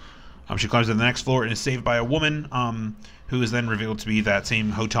 She climbs to the next floor and is saved by a woman who is then revealed to be that same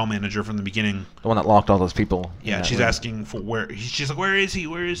hotel manager from the beginning. The one that locked all those people. Yeah, she's asking for where. She's like, "Where is he?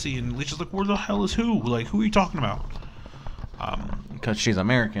 Where is he?" And Alicia's like, "Where the hell is who? Like, who are you talking about?" Because she's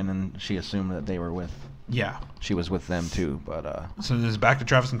American, and she assumed that they were with. Yeah. She was with them too, but. So there's back to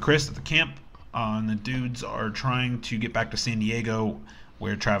Travis and Chris at the camp, and the dudes are trying to get back to San Diego,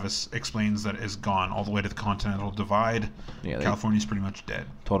 where Travis explains that it's gone all the way to the Continental Divide. Yeah, California's pretty much dead.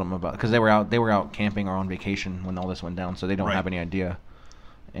 Told them about, because they were out camping or on vacation when all this went down, so they don't have any idea.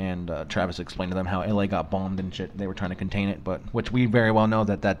 And Travis explained to them how LA got bombed and shit. They were trying to contain it, but which we very well know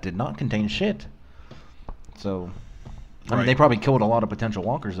that did not contain shit. So, I mean, they probably killed a lot of potential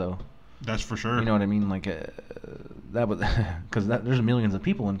walkers, though. That's for sure. You know what I mean? Like that was because there's millions of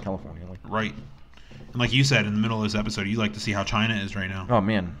people in California. Like, right. And like you said in the middle of this episode, you like to see how China is right now. Oh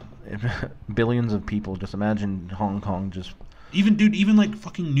man, billions of people. Just imagine Hong Kong. Just even like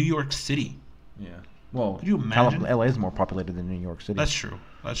fucking New York City. Yeah. Well, could you imagine? LA is more populated than New York City. That's true.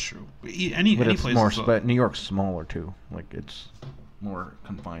 But it's place more, but New York's smaller too. Like it's. more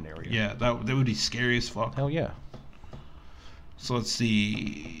confined area. Yeah, that would be scary as fuck. Hell yeah. So let's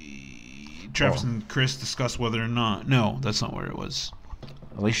see. Travis and Chris discuss whether or not. No, that's not where it was.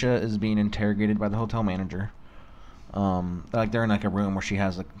 Alicia is being interrogated by the hotel manager. Like they're in like a room where she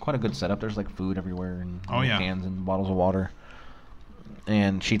has like quite a good setup. There's like food everywhere and cans and bottles of water.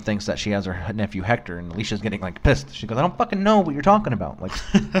 And she thinks that she has her nephew Hector, and Alicia's getting like pissed. She goes, "I don't fucking know what you're talking about. Like,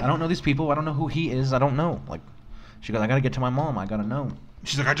 I don't know these people. I don't know who he is. I don't know." Like, she goes, "I gotta get to my mom. I gotta know."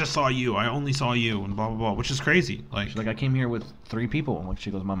 She's like, "I just saw you. I only saw you," and blah blah blah, which is crazy. Like, she's like, "I came here with 3 people." Like, she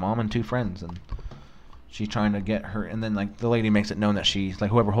goes, "My mom and 2 friends," and she's trying to get her. And then like the lady makes it known that she's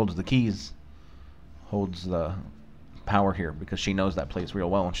like, whoever holds the keys holds the power here, because she knows that place real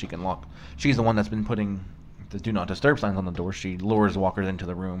well, and she can lock. She's the one that's been putting the do not disturb signs on the door. She lures walkers into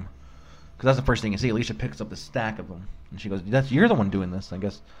the room, because that's the first thing you see. Alicia picks up the stack of them, and she goes, you're the one doing this." I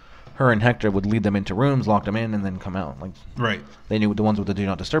guess her and Hector would lead them into rooms, lock them in, and then come out. Like, right. They knew the ones with the do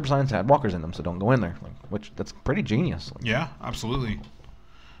not disturb signs had walkers in them, so don't go in there. Like, which that's pretty genius. Like, yeah, absolutely.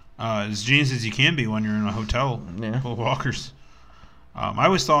 As genius as you can be when you're in a hotel full of walkers. I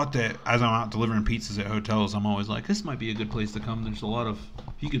always thought that as I'm out delivering pizzas at hotels, I'm always like, this might be a good place to come. There's a lot of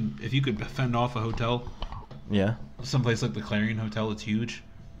if you could fend off a hotel. Yeah. Someplace like the Clarion Hotel, it's huge.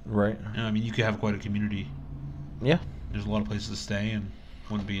 Right. I mean, you could have quite a community. Yeah. There's a lot of places to stay, and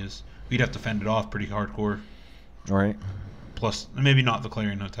wouldn't be as we'd have to fend it off pretty hardcore. Right. Plus, maybe not the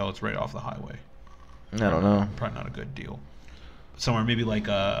Clarion Hotel. It's right off the highway. I don't know. Probably not a good deal. Somewhere maybe like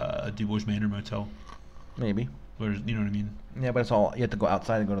a DuBois Manor motel. Maybe. Where, you know what I mean? Yeah, but it's all you have to go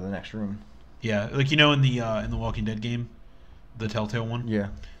outside and go to the next room. Yeah, like in the Walking Dead game, the Telltale one. Yeah.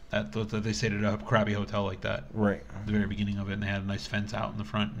 That they stayed at a crappy hotel like that. Right. At the very beginning of it, and they had a nice fence out in the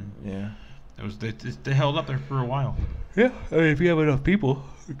front. And yeah. It was they held up there for a while. Yeah, I mean, if you have enough people.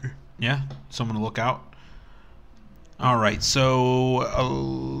 Yeah, someone to look out. All right, so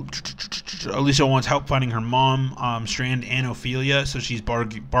Alicia wants help finding her mom, Strand, and Ophelia. So she's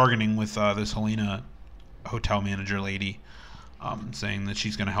bargaining with this Helena hotel manager lady, saying that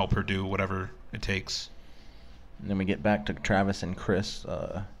she's going to help her do whatever it takes. And then we get back to Travis and Chris.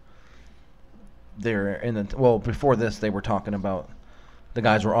 They're in the before this they were talking about the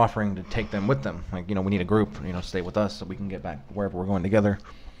guys were offering to take them with them. Like, we need a group, stay with us so we can get back wherever we're going together.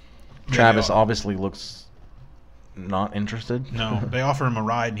 Yeah, Travis obviously looks not interested. No, they offer him a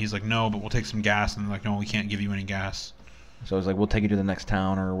ride, and he's like, no, but we'll take some gas. And they're like, no, we can't give you any gas. So he's like, we'll take you to the next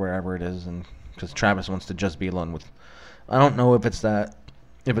town or wherever it is, and because Travis wants to just be alone with. I don't know if it's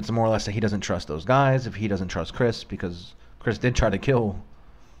more or less that he doesn't trust those guys, if he doesn't trust Chris, because Chris did try to kill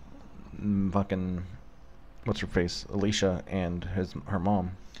fucking what's her face, Alicia, and her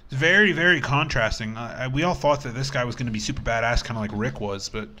mom. It's very, very contrasting. We all thought that this guy was going to be super badass, kind of like Rick was,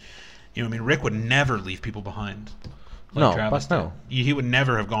 but Rick would never leave people behind. Like Travis did. No. He would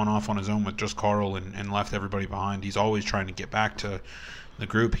never have gone off on his own with just Carl and left everybody behind. He's always trying to get back to the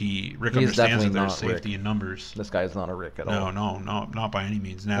group. Rick understands that there's safety in numbers. This guy is not a Rick at all. No, not by any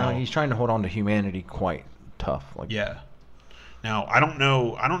means. Now he's trying to hold on to humanity quite tough. Yeah. Now I don't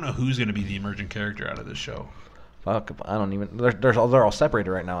know who's going to be the emerging character out of this show. Fuck, I don't even. They're all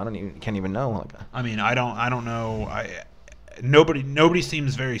separated right now. Can't even know. I mean, I don't know. Nobody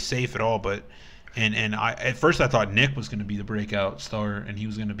seems very safe at all. But and I at first I thought Nick was going to be the breakout star and he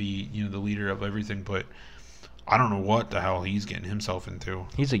was going to be the leader of everything. But I don't know what the hell he's getting himself into.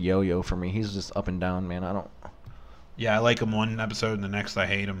 He's a yo-yo for me. He's just up and down, man. I don't. Yeah, I like him one episode and the next I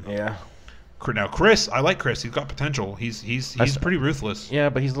hate him. Yeah. Now Chris, I like Chris. He's got potential. He's pretty ruthless. Yeah,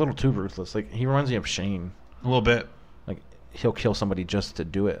 but he's a little too ruthless. Like, he reminds me of Shane. A little bit. Like, he'll kill somebody just to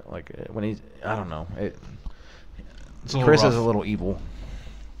do it. Like, when he's, I don't know. Chris is a little evil.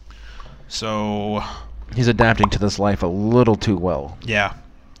 So he's adapting to this life a little too well. Yeah,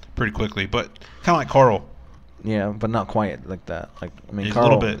 pretty quickly, but kind of like Carl. Yeah, but not quite like that. Like, I mean, he's Carl,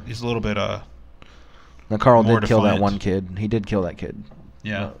 a little bit. Now, Carl did kill that one kid. He did kill that kid.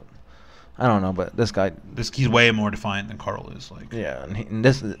 Yeah. I don't know, but this guy. He's way more defiant than Carl is. Like. Yeah,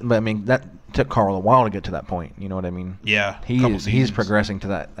 but I mean, that took Carl a while to get to that point. You know what I mean? Yeah. He's progressing to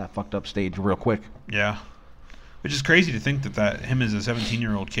that fucked up stage real quick. Yeah. Which is crazy to think that him as a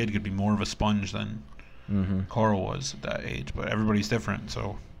 17-year-old kid could be more of a sponge than Carl was at that age. But everybody's different,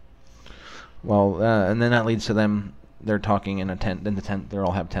 so. Well, and then that leads to them. They're talking in a tent. In the tent, they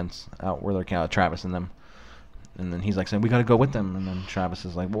all have tents out where they're Travis and them. And then he's like saying, we got to go with them. And then Travis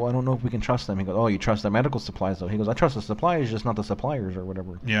is like, well, I don't know if we can trust them. He goes, oh, you trust their medical supplies, though? He goes, I trust the supplies, just not the suppliers or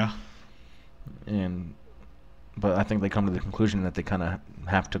whatever. Yeah. But I think they come to the conclusion that they kind of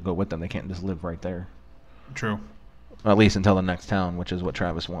have to go with them. They can't just live right there. True. At least until the next town, which is what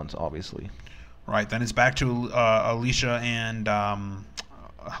Travis wants, obviously. Right, then it's back to Alicia and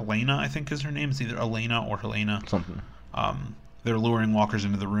Helena, I think is her name. It's either Elena or Helena. Something. They're luring walkers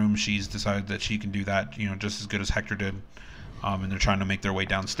into the room. She's decided that she can do that, just as good as Hector did. And they're trying to make their way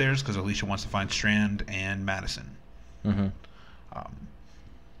downstairs because Alicia wants to find Strand and Madison. Mm-hmm.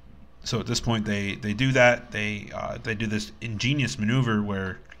 So at this point, they do that. They do this ingenious maneuver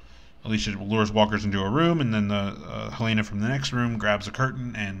where Alicia lures walkers into a room, and then Helena from the next room grabs a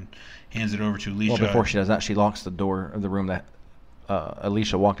curtain and hands it over to Alicia. Well, before she does that, she locks the door of the room that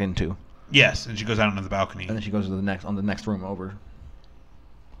Alicia walked into. Yes, and she goes out onto the balcony. And then she goes to the next room over.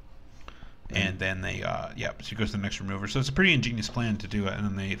 And then she goes to the next room over. So it's a pretty ingenious plan to do it. And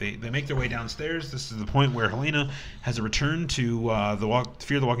then they make their way downstairs. This is the point where Helena has a return to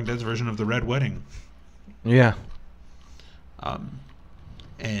Fear the Walking Dead's version of the Red Wedding. Yeah.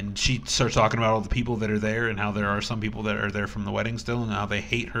 And she starts talking about all the people that are there and how there are some people that are there from the wedding still and how they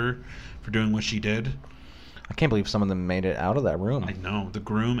hate her for doing what she did. I can't believe some of them made it out of that room. I know. The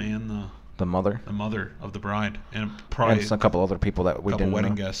groom and the mother. The mother of the bride. And probably a couple other people that we didn't know.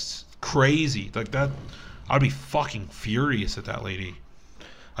 Wedding guests. Crazy. Like that. I'd be fucking furious at that lady.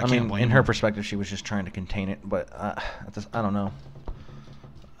 I can't blame in her perspective, she was just trying to contain it, but I don't know.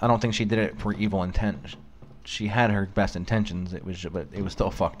 I don't think she did it for evil intent. She had her best intentions. But it was still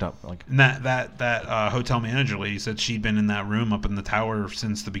fucked up. Like and that hotel manager lady said she'd been in that room up in the tower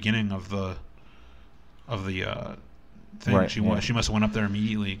since the beginning of the thing. Right, she must have went up there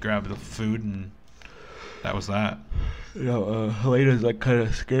immediately, grabbed the food, and that was that. Helena's like kind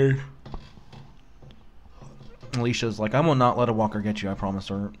of scared. Alicia's like, I will not let a walker get you, I promise,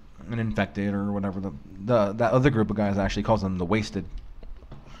 or an infected or whatever. That other group of guys actually calls them the Wasted.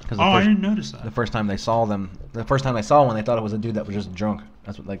 I didn't notice that. The first time they saw one, they thought it was a dude that was just drunk.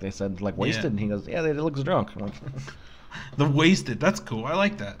 That's what they said, wasted. Yeah. And he goes, yeah, they looks drunk. I'm like, the Wasted. That's cool. I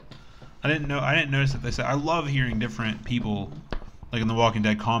like that. I didn't notice that they said. I love hearing different people. Like in the Walking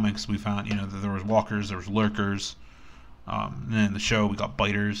Dead comics, we found that there was walkers, there was lurkers. And then in the show, we got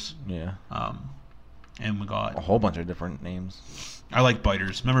biters. Yeah. And we got a whole bunch of different names. I like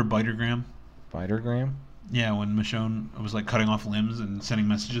biters. Remember Bitergram? Bitergram? Yeah, when Michonne was like cutting off limbs and sending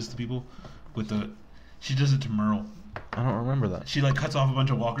messages to people she does it to Merle. I don't remember that. She like cuts off a bunch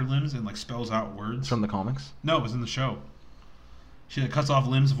of walker limbs and like spells out words. From the comics? No, it was in the show. She like cuts off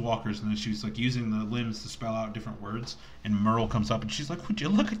limbs of walkers and then she's like using the limbs to spell out different words. And Merle comes up and she's like, "Would you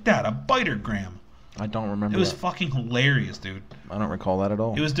look at that? A bitergram." I don't remember. It was fucking hilarious, dude. I don't recall that at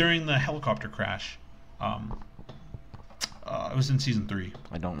all. It was during the helicopter crash. It was in season 3.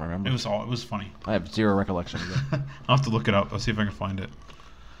 I don't remember. It was funny. I have zero recollection of it. I'll have to look it up. I'll see if I can find it.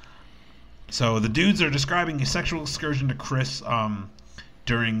 So the dudes are describing a sexual excursion to Chris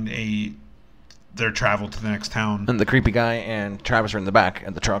during their travel to the next town. And the creepy guy and Travis are in the back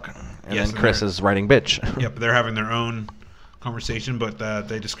of the truck, and then Chris is riding bitch. Yep, they're having their own conversation, but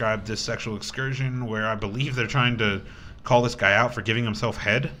they described this sexual excursion where I believe they're trying to call this guy out for giving himself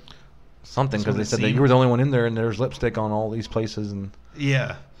head. Something, because they said that you were the only one in there and there's lipstick on all these places. And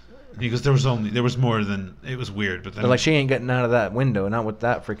yeah, because there was more than, it was weird. But then they're like, she ain't getting out of that window, not with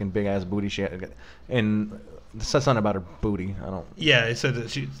that freaking big ass booty she had. And it said something about her booty. I don't. Yeah, it said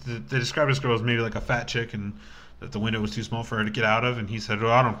that they described this girl as maybe like a fat chick and that the window was too small for her to get out of. And he said,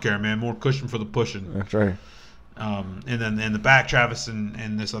 "Oh, I don't care, man. More cushion for the pushing." That's right. And then in the back, Travis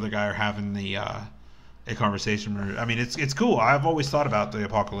and this other guy are having a conversation where, I mean, it's cool. I've always thought about the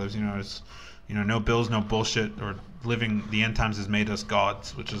apocalypse. It's no bills, no bullshit, or living the end times has made us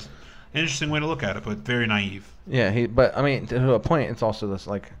gods, which is an interesting way to look at it, but very naive. Yeah, but I mean, to a point, it's also this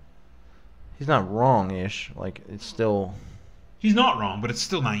like, he's not wrong-ish. Like, it's still. He's not wrong, but it's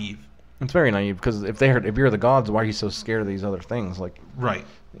still naive. It's very naive because if you're the gods, why are you so scared of these other things? Like, right.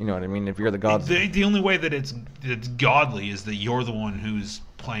 You know what I mean? If you're the gods, the only way that it's godly is that you're the one who's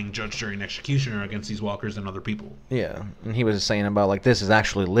playing judge, jury, and executioner against these walkers and other people. Yeah, and he was saying about like, this is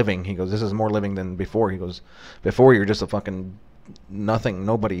actually living. He goes, this is more living than before. He goes, before you're just a fucking nothing,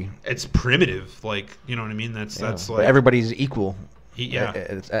 nobody. It's primitive, like, you know what I mean? That's like, but everybody's equal. Yeah,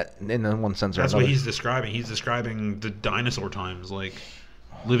 it's in one sense or that's another. what he's describing. He's describing the dinosaur times, like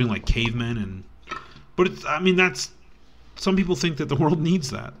living like cavemen, but it's, I mean, that's. Some people think that the world needs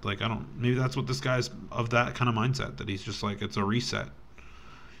that. Like, maybe that's what this guy's of that kind of mindset, that he's just like, it's a reset.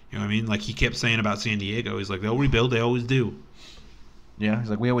 You know what I mean? Like, he kept saying about San Diego, he's like, they'll rebuild, they always do. Yeah, he's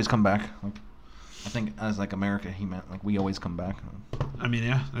like, we always come back. Like, I think as like America, he meant like, we always come back. I mean,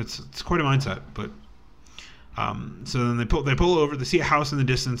 yeah, it's quite a mindset. But so then they pull over, they see a house in the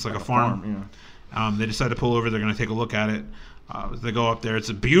distance, like a farm. Yeah. They decide to pull over, they're going to take a look at it. They go up there, it's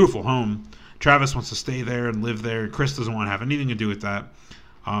a beautiful home. Travis wants to stay there and live there. Chris doesn't want to have anything to do with that.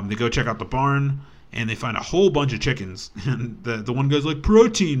 They go check out the barn, and they find a whole bunch of chickens. And the one guy's like,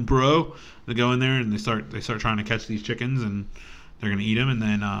 protein, bro. They go in there, and they start trying to catch these chickens, and they're going to eat them. And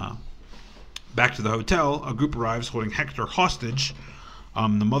then back to the hotel, a group arrives holding Hector hostage. The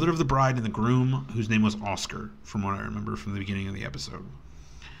mother of the bride and the groom, whose name was Oscar, from what I remember from the beginning of the episode.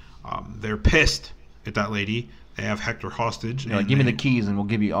 They're pissed at that lady. They have Hector hostage. Yeah, like, give me the keys and we'll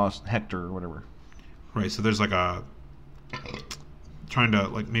give you Hector or whatever. Right, so there's like a... trying to,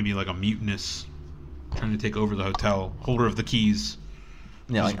 like, maybe like a mutinous... trying to take over the hotel. Holder of the keys.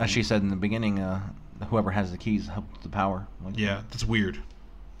 Yeah, like as she said in the beginning, whoever has the keys helps the power. Like, yeah, that's weird.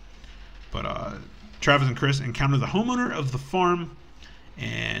 But Travis and Chris encounter the homeowner of the farm,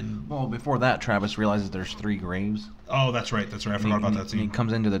 and... Well, before that, Travis realizes there's 3 graves. Oh, that's right. I forgot about that scene. He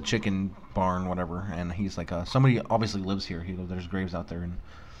comes into the chicken barn, whatever, and he's like, somebody obviously lives here. There's graves out there, and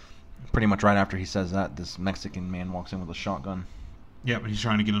pretty much right after he says that, this Mexican man walks in with a shotgun. Yeah, but he's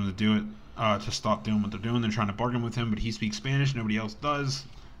trying to get him to do it, to stop doing what they're doing. They're trying to bargain with him, but he speaks Spanish. Nobody else does,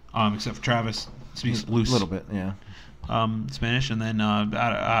 except for Travis. Speaks loose. A little bit, yeah. Spanish, and then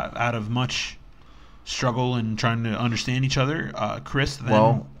out of much struggle and trying to understand each other, Chris then...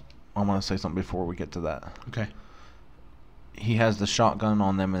 Well, I want to say something before we get to that. Okay. He has the shotgun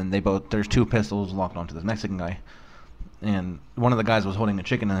on them, and there's 2 pistols locked onto this Mexican guy. And one of the guys was holding a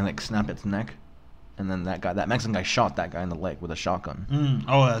chicken and like snapped its neck. And then that Mexican guy shot that guy in the leg with a shotgun.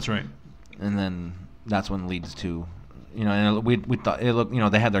 Oh, that's right. And then that's when leads to, and we thought it looked,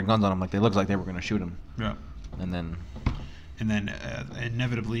 they had their guns on him, like they looked like they were going to shoot him. Yeah. And then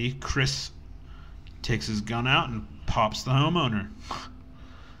inevitably, Chris takes his gun out and pops the homeowner.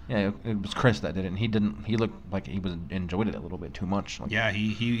 Yeah, it was Chris that did it, and he looked like he enjoyed it a little bit too much. Like, yeah,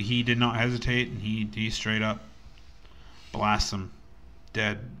 he did not hesitate, and he straight up blasts him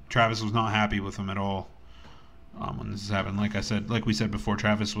dead. Travis was not happy with him at all when this happened. Like we said before,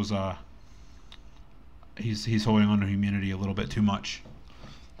 Travis was he's holding on to humanity a little bit too much.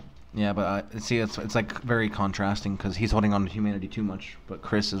 Yeah, but it's like very contrasting because he's holding on to humanity too much, but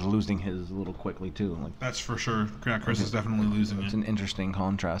Chris is losing his a little quickly too. Like, that's for sure. Yeah, Chris is definitely losing it. It's an interesting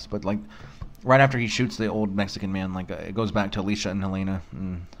contrast, but like right after he shoots the old Mexican man, like it goes back to Alicia and Helena,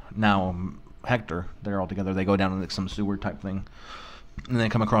 and now Hector. They're all together. They go down like some sewer type thing, and they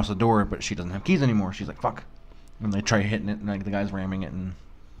come across the door, but she doesn't have keys anymore. She's like, "Fuck!" And they try hitting it, and like the guy's ramming it, and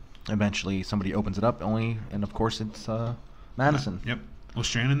eventually somebody opens it up. And of course it's Madison. Yep. Was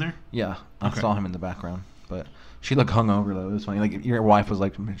Strand in there? Yeah, I saw him in the background, but she looked hungover though. It was funny. Like your wife was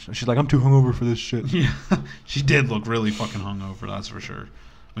like, she's like, "I'm too hungover for this shit." Yeah, she did look really fucking hungover. That's for sure.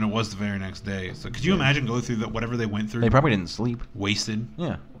 And it was the very next day. So could you imagine going through whatever they went through? They probably didn't sleep. Wasted.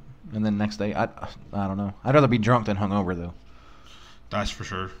 Yeah, and then next day, I don't know. I'd rather be drunk than hungover though. That's for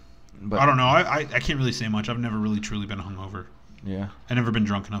sure. But I don't know. I can't really say much. I've never really truly been hungover. Yeah. I've never been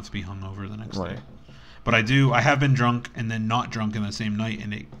drunk enough to be hungover the next day. But I have been drunk and then not drunk in the same night,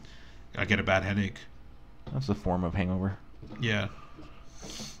 and I get a bad headache. That's a form of hangover. Yeah.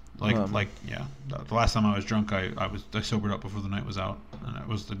 Yeah. The last time I was drunk, I sobered up before the night was out,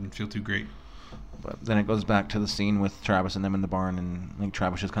 and didn't feel too great. But then it goes back to the scene with Travis and them in the barn, and like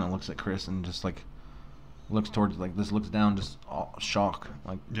Travis just kind of looks at Chris and just like looks towards, like this, looks down, just shock,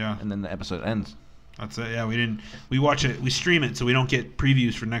 like, yeah. And then the episode ends. That's it. Yeah, we watch it, we stream it, so we don't get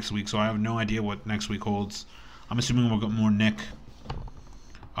previews for next week. So I have no idea what next week holds. I'm assuming we'll get more Nick.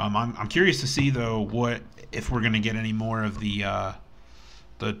 I'm curious to see though if we're gonna get any more of the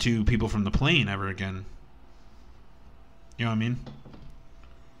 2 people from the plane ever again. You know what I mean?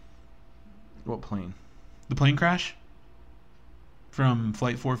 What plane? The plane crash from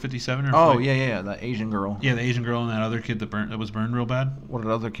Flight 457. Yeah, that Asian girl. Yeah, the Asian girl and that other kid that was burned real bad. What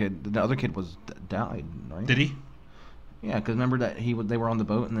other kid? The other kid was died, right? Did he? Yeah, because remember that they were on the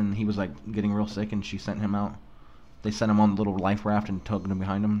boat and then he was like getting real sick and she sent him out. They sent him on the little life raft and tugged him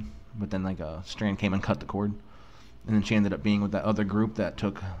behind him, but then like Strand came and cut the cord, and then she ended up being with that other group that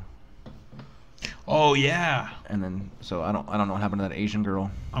took. Oh yeah. And then so I don't know what happened to that Asian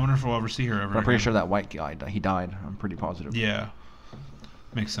girl. I wonder if we'll ever see her ever. But I'm pretty sure that white guy he died. I'm pretty positive. Yeah.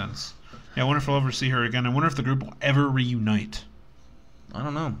 Makes sense. Yeah, I wonder if we'll ever see her again. I wonder if the group will ever reunite. I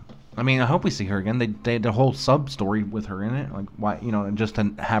don't know. I mean, I hope we see her again. They had a whole sub story with her in it, like why, just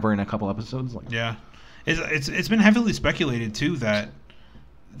to have her in a couple episodes. Like, yeah, it's been heavily speculated too that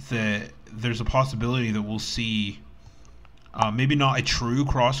there's a possibility that we'll see maybe not a true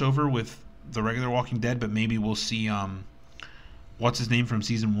crossover with the regular Walking Dead, but maybe we'll see what's his name from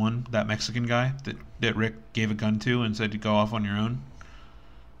season 1, that Mexican guy that Rick gave a gun to and said to go off on your own.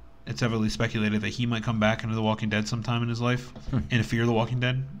 It's heavily speculated that he might come back into The Walking Dead sometime in his life, in Fear the Walking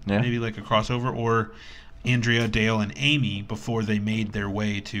Dead. Yeah. Maybe like a crossover, or Andrea, Dale, and Amy before they made their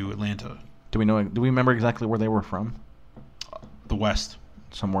way to Atlanta, Do we remember exactly where they were from? the West.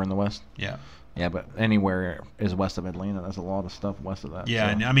 Somewhere in the West? Yeah. Yeah, but anywhere is west of Atlanta. There's a lot of stuff west of that. Yeah,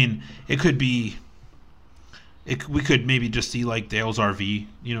 so. and I mean, it could be. We could maybe just see like Dale's RV.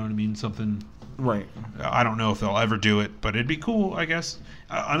 You know what I mean? Something. Right. I don't know if they'll ever do it, but it'd be cool, I guess.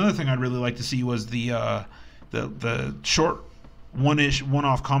 Another thing I'd really like to see was the short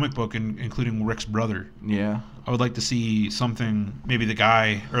one-off comic book, including Rick's brother. Yeah. I would like to see something, maybe the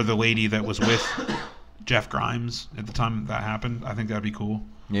guy or the lady that was with Jeff Grimes at the time that happened. I think that'd be cool.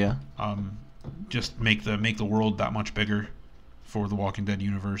 Yeah. Just make the world that much bigger for the Walking Dead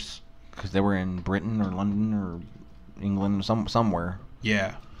universe. Because they were in Britain or London or England, somewhere.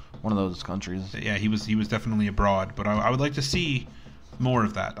 Yeah. One of those countries. Yeah, he was definitely abroad, but I would like to see more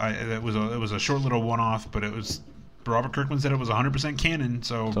of that. It was a short little one-off, but it was Robert Kirkman said it was 100% canon,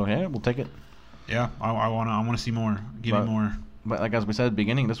 so yeah, we'll take it. Yeah, I want to see more. Give me more. But like as we said at the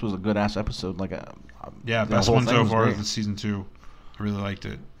beginning, this was a good ass episode. Best one so far is season 2. I really liked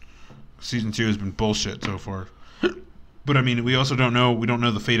it. Season 2 has been bullshit so far. But I mean, we also don't know. We don't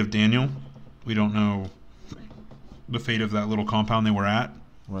know the fate of Daniel. We don't know the fate of that little compound they were at.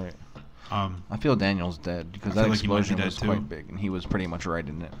 Right. I feel Daniel's dead because that explosion was quite big, and he was pretty much right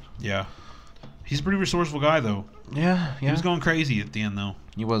in it. Yeah. He's a pretty resourceful guy, though. Yeah. He was going crazy at the end, though.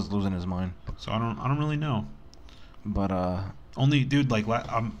 He was losing his mind. So I don't really know. But only dude, like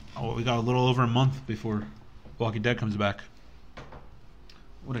we got a little over a month before Walking Dead comes back.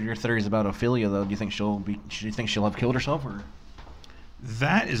 What are your theories about Ophelia, though? Do you think she'll have killed herself, or?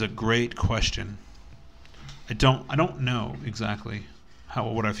 That is a great question. I don't know exactly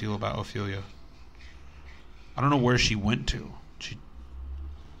what I feel about Ophelia. I don't know where she went to.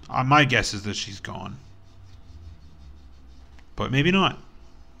 My guess is that she's gone, but maybe not.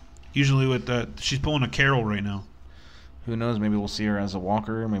 Usually, she's pulling a Carol right now. Who knows? Maybe we'll see her as a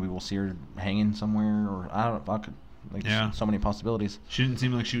walker. Maybe we'll see her hanging somewhere, or I don't know. So many possibilities. She didn't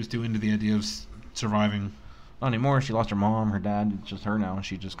seem like she was too into the idea of surviving. Not anymore. She lost her mom, her dad. It's just her now, and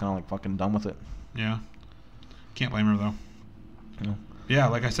she's just kind of like fucking done with it. Yeah. Can't blame her though. No. Yeah,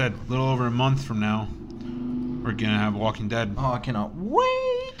 like I said, a little over a month from now, we're gonna have Walking Dead. Oh, I cannot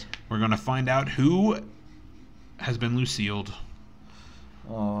wait. We're gonna find out who has been Lucille'd.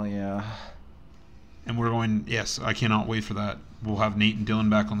 Oh yeah. And yes, I cannot wait for that. We'll have Nate and Dylan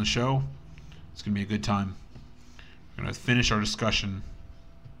back on the show. It's gonna be a good time. We're gonna finish our discussion.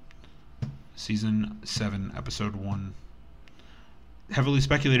 Season 7, episode 1. Heavily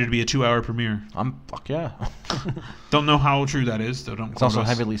speculated to be a 2-hour premiere. Fuck yeah. Don't know how true that is, though. It's also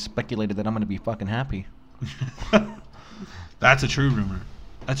heavily speculated that I'm gonna be fucking happy. That's a true rumor.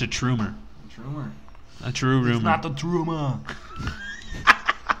 That's a trumor. Trumor. A true rumor. It's not the truma.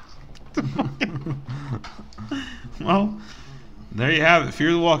 Well, there you have it.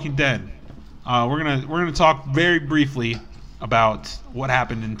 Fear the Walking Dead. We're gonna talk very briefly about what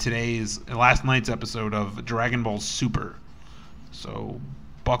happened in last night's episode of Dragon Ball Super. So,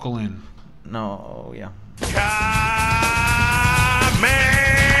 buckle in. No, yeah.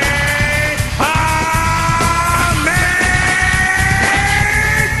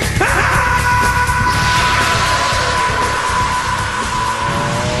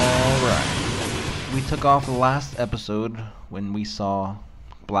 We took off the last episode when we saw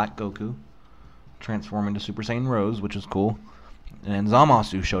Black Goku transform into Super Saiyan Rose, which is cool, and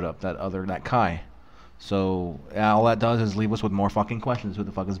Zamasu showed up, that Kai. So all that does is leave us with more fucking questions. Who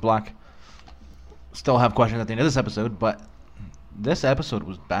the fuck is Black? Still have questions at the end of this episode, but this episode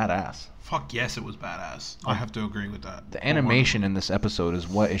was badass. Fuck yes, it was badass. I have to agree with that. The animation in this episode is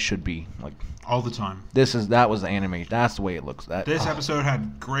what it should be like all the time. That was the animation. That's the way it looks. This episode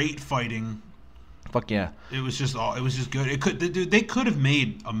had great fighting. Fuck yeah. It was just good. They could have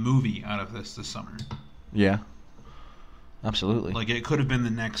made a movie out of this summer. Yeah. Absolutely. Like it could have been the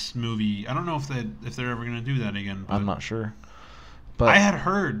next movie. I don't know if they're ever going to do that again. I'm not sure. But I had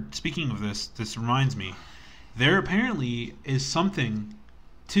heard, speaking of this reminds me, there apparently is something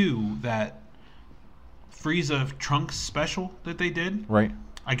to that Frieza Trunks special that they did. Right.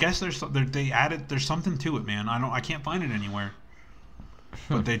 I guess there's something to it, man. I can't find it anywhere.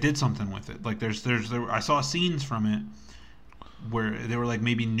 But they did something with it. Like I saw scenes from it where they were like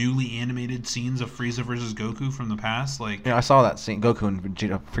maybe newly animated scenes of Frieza versus Goku from the past. Like yeah, I saw that scene, Goku and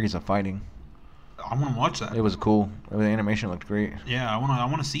Vegeta, Frieza fighting. I want to watch that. It was cool. The animation looked great. Yeah, I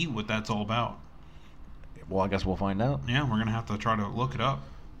want to see what that's all about. Well, I guess we'll find out. Yeah, we're gonna have to try to look it up.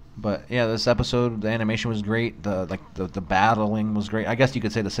 But yeah, this episode, the animation was great. The battling was great. I guess you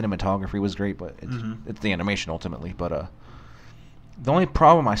could say the cinematography was great, but it's the animation ultimately. But The only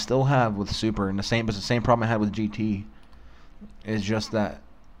problem I still have with Super, and it's the same problem I had with GT, is just that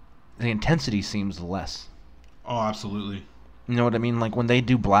the intensity seems less. Oh, absolutely. You know what I mean? Like when they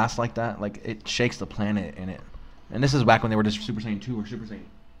do blasts like that, like it shakes the planet in it. And this is back when they were just Super Saiyan 2 or Super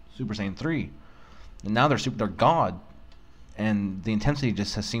Saiyan 3, and now they're God, and the intensity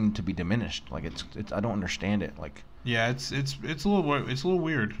just has seemed to be diminished. Like it's I don't understand it. Like Yeah, it's a little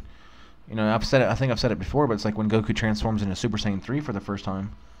weird. You know, I've said it. I think I've said it before, but it's like when Goku transforms into Super Saiyan 3 for the first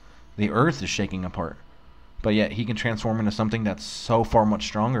time, the Earth is shaking apart. But yet he can transform into something that's so far much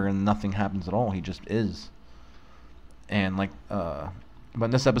stronger, and nothing happens at all. He just is. And like, but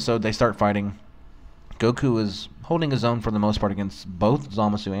in this episode, they start fighting. Goku is holding his own for the most part against both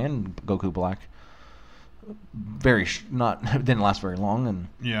Zamasu and Goku Black. It didn't last very long, and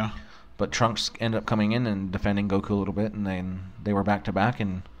Yeah. but Trunks ended up coming in and defending Goku a little bit, and then they were back to back,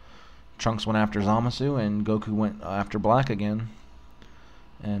 and Trunks went after Zamasu, and Goku went after Black again,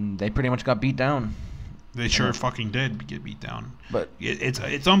 and they pretty much got beat down. They sure fucking did get beat down. But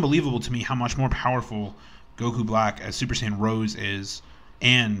It's unbelievable to me how much more powerful Goku Black as Super Saiyan Rose is,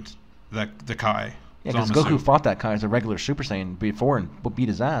 and the Kai. yeah, because Zamasu. Goku fought that Kai as a regular Super Saiyan before and beat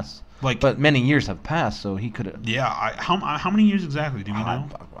his ass. Like, But many years have passed, so he could have. yeah, how many years exactly? Do we know?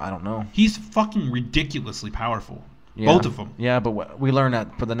 I don't know. He's fucking ridiculously powerful. Yeah. Both of them. Yeah, but we learn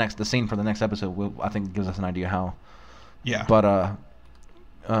that for the scene for the next episode. I think gives us an idea how. Yeah. But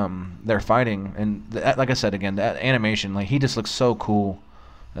they're fighting, and like I said again, that animation, like he just looks so cool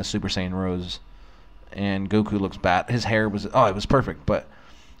as Super Saiyan Rose, and Goku looks bad. His hair it was perfect, but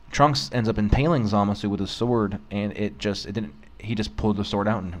Trunks ends up impaling Zamasu with his sword, and it didn't. He just pulled the sword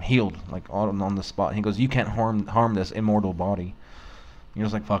out and healed like on the spot. He goes, "You can't harm this immortal body." He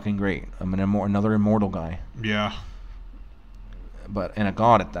was like, "Fucking great! I'm another immortal guy." Yeah. And a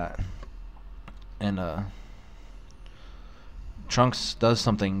god at that. And Trunks does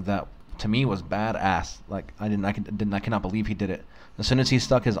something that to me was badass. Like I cannot believe he did it. As soon as he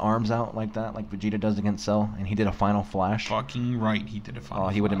stuck his arms out like that, like Vegeta does against Cell, and he did a final flash. Fucking right, he did a final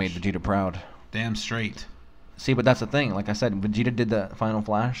He would have made flash. Vegeta proud. Damn straight. See, but that's the thing. Like I said, Vegeta did the final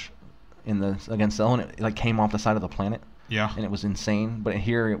flash against Cell, and it like came off the side of the planet, Yeah. and it was insane. But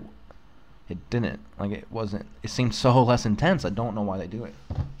here, it didn't. Like it wasn't. It seemed so less intense. I don't know why they do it.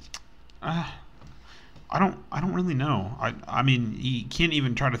 I don't really know. I mean, you can't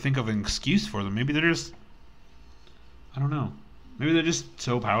even try to think of an excuse for them. Maybe they're just, I don't know. Maybe they're just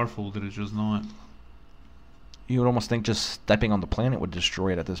so powerful that it's just not. You would almost think just stepping on the planet would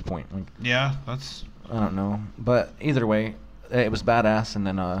destroy it at this point. Like Yeah, that's. I don't know, but either way, it was badass. And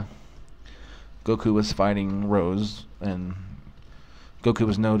then Goku was fighting Rose, and Goku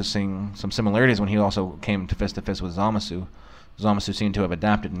was noticing some similarities when he also came to fist with Zamasu. Zamasu seemed to have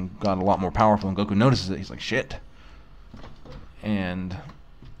adapted and got a lot more powerful, and Goku notices it. He's like, shit. And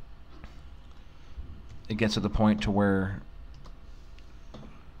it gets to the point to where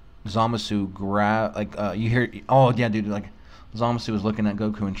Zamasu you hear, oh yeah, dude, like Zamasu was looking at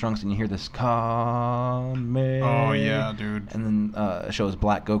Goku and Trunks, and you hear this Kame. Oh yeah, dude. And then it shows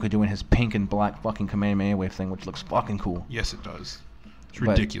Black Goku doing his pink and black fucking Kamehameha wave thing, which looks fucking cool. Yes, it does. It's But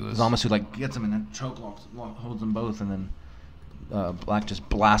ridiculous. Zamasu like gets him and then choke holds them both, and then Black just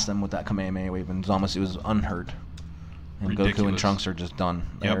blasts them with that Kamehameha wave, and Zamasu is unhurt. And Goku and Ridiculous. Trunks are just done.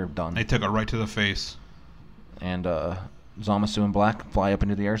 Yep. They're done. They took it right to the face. And Zamasu and Black fly up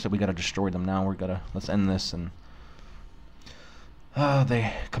into the air, so we gotta destroy them now. Let's end this. And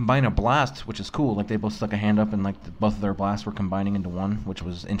they combine a blast, which is cool. Like they both stuck a hand up, and like both of their blasts were combining into one, which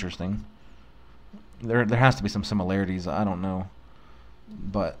was interesting. There has to be some similarities. I don't know,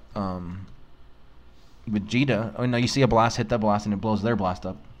 but Vegeta. Oh no, you see a blast hit that blast, and it blows their blast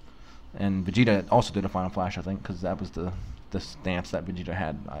up. And Vegeta also did a final flash, I think, because that was the stance that Vegeta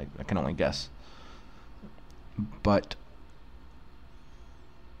had. I can only guess. But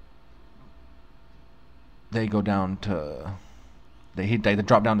they go down to they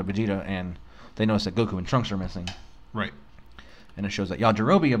drop down to Vegeta, and they notice that Goku and Trunks are missing, Right. and it shows that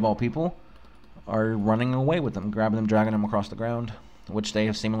Yajirobe of all people are running away with them, grabbing them, dragging them across the ground, which they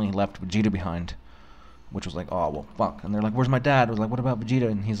have seemingly left Vegeta behind, which was like, oh well, fuck. And they're like, where's my dad? I was like, what about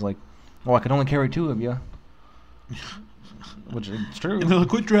Vegeta? And he's like, oh, I can only carry 2 of you. Which is true. And they're like,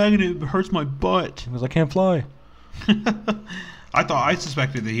 quit dragging it hurts my butt. He was like, I can't fly. I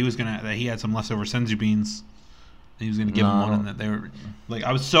suspected that he had some leftover senzu beans. And he was gonna give him one, and that they were like,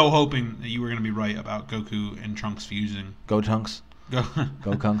 I was so hoping that you were gonna be right about Goku and Trunks fusing. Go Trunks. Go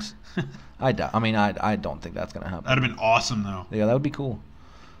Kunks. I don't think that's gonna happen. That'd have been awesome though. Yeah, that would be cool.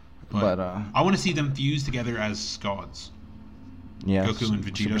 But I want to see them fuse together as gods. yeah, Goku and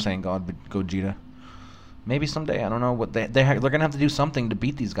Vegeta. Super Saiyan God Gogeta. Maybe someday. I don't know what they're gonna have to do something to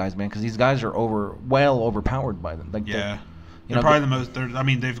beat these guys, man, because these guys are well overpowered by them. Like Yeah. you They're know, probably the most. I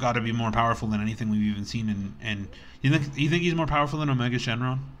mean, they've got to be more powerful than anything we've even seen. And you think he's more powerful than Omega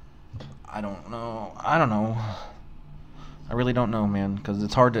Shenron? I don't know. I really don't know, man, because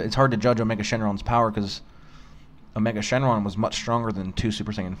it's hard to judge Omega Shenron's power, because Omega Shenron was much stronger than 2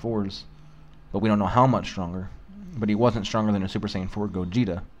 Super Saiyan 4s, but we don't know how much stronger. But he wasn't stronger than a Super Saiyan 4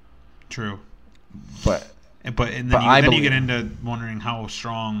 Gogeta. True. But then you get into wondering how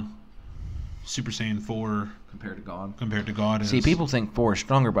strong Super Saiyan 4 compared to God is. See, people think 4 is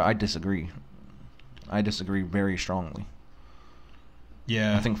stronger, but I disagree. I disagree very strongly.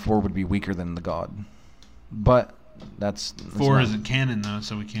 Yeah. I think 4 would be weaker than the God. But that's 4 isn't canon though,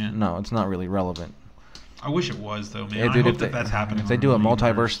 so we can't. No, it's not really relevant. I wish it was though, man. Yeah, I dude, hope that's happening. If they do a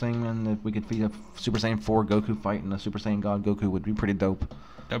multiverse thing, man, if we could feed a Super Saiyan 4 Goku fight and a Super Saiyan God Goku would be pretty dope.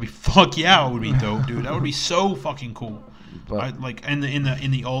 That'd be it would be dope, dude. That would be so fucking cool. But in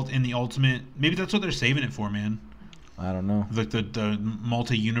the ultimate, maybe that's what they're saving it for, man. I don't know. Like the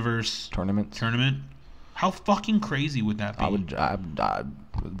multi-universe tournament. How fucking crazy would that be? I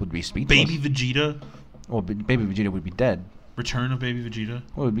would be speechless. Baby Vegeta. Well, Baby Vegeta would be dead. Return of Baby Vegeta.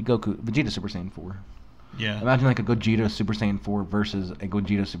 Well, it would be Vegeta Super Saiyan 4. Yeah. Imagine like a Gogeta Super Saiyan 4 versus a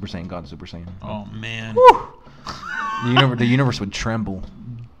Gogeta Super Saiyan God Super Saiyan. Oh man. The universe would tremble.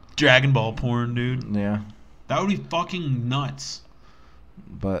 Dragon Ball porn, dude. Yeah. That would be fucking nuts.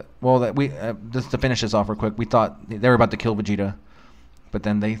 But just to finish this off real quick, we thought they were about to kill Vegeta, but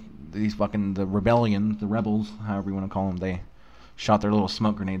then the rebels, however you want to call them, they shot their little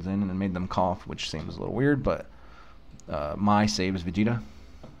smoke grenades in and then made them cough, which seems a little weird. But Mai saves Vegeta,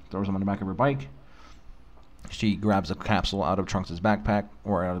 throws him on the back of her bike. She grabs a capsule out of Trunks' backpack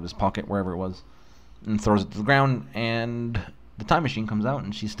or out of his pocket, wherever it was, and throws it to the ground. And the time machine comes out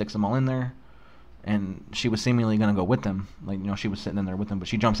and she sticks them all in there. And she was seemingly going to go with them. Like, you know, she was sitting in there with them, but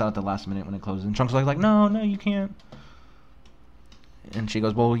she jumps out at the last minute when it closes. And Trunks was like, no, you can't. And she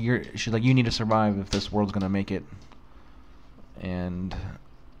goes, well, she's like, you need to survive if this world's going to make it. And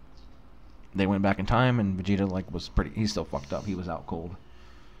they went back in time, and Vegeta, like, he's still fucked up. He was out cold.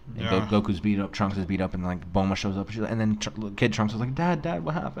 And Yeah. Goku's beat up, Trunks is beat up, and, like, Bulma shows up. And then Kid Trunks was like, Dad,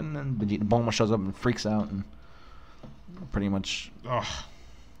 what happened? And Bulma shows up and freaks out, and pretty much... Ugh.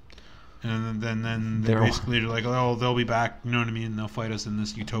 And then they basically are like, oh, they'll be back, you know what I mean? They'll fight us in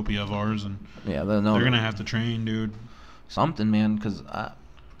this utopia of ours, and yeah, they're going to have to train, dude. Something, man, because...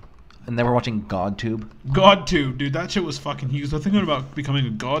 and they were watching GodTube. GodTube, dude, that shit was fucking huge. I'm thinking about becoming a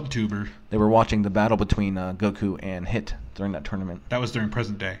GodTuber. They were watching the battle between Goku and Hit during that tournament. That was during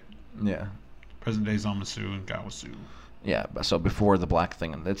present day. Yeah. Present day Zamasu and Gawasu. Yeah, so before the black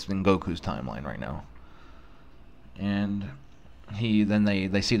thing, and that's in Goku's timeline right now. And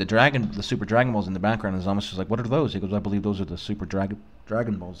they see the Super Dragon Balls in the background, and Zamasu's like, what are those? He goes, I believe those are the Super Dragon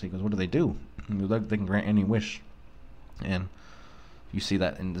Balls. He goes, what do they do? He goes, they can grant any wish. And you see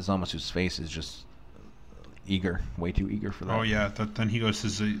that in Zamasu's face is just eager, way too eager for that. Oh yeah, then he goes to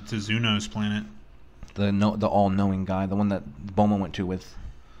Zuno's planet. The all-knowing guy, the one that Bulma went to with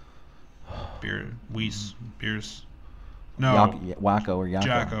Beerus. No. Wacko or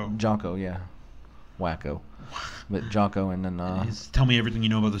Jocko. Jocko, yeah. Wacko. But Jocko, and then... tell me everything you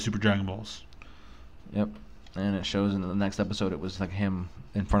know about the Super Dragon Balls. Yep. And it shows in the next episode it was like him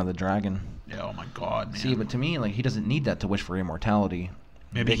in front of the dragon. Yeah, oh my god, man. See, but to me, like, he doesn't need that to wish for immortality.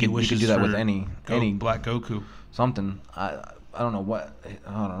 Maybe he wishes could do that for with any Black Goku. Something. I don't know what.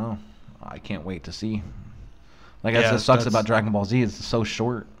 I don't know. I can't wait to see. Like, Yeah, that sucks about Dragon Ball Z. It's so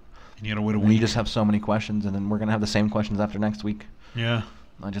short. And you gotta wait a And week. you just have so many questions, and then we're gonna have the same questions after next week. Yeah.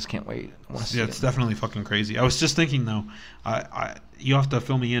 I just can't wait. I wanna see Yeah, it. it's definitely fucking crazy. I was just thinking though, you have to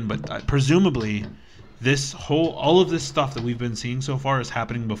fill me in, but presumably, all of this stuff that we've been seeing so far is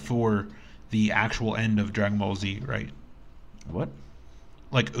happening before the actual end of Dragon Ball Z, right? What?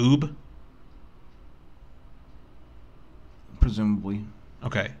 Like Oob? Presumably.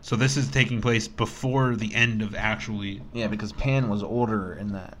 Okay, so this is taking place before the end of actually. Yeah, because Pan was older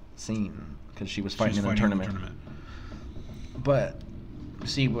in that scene because she was fighting in the tournament. But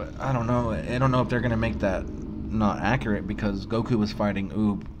see, I don't know. I don't know if they're gonna make that not accurate because Goku was fighting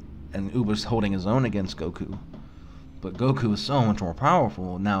Oob, and Oob was holding his own against Goku. But Goku is so much more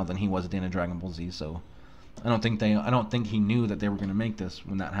powerful now than he was at the end of Dragon Ball Z. So I don't think he knew that they were gonna make this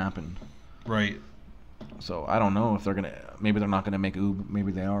when that happened. Right. So I don't know if they're gonna. Maybe they're not gonna make Oob.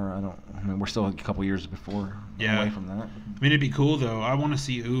 Maybe they are. I mean, we're still a couple years away from that. I mean, it'd be cool though. I want to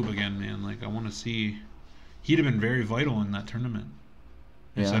see Oob again, man. Like, I want to see. He'd have been very vital in that tournament.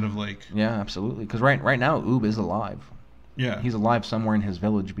 Instead of like. Yeah, absolutely. Because right now Oob is alive. Yeah. He's alive somewhere in his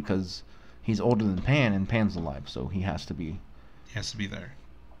village because he's older than Pan, and Pan's alive, so he has to be. He has to be there.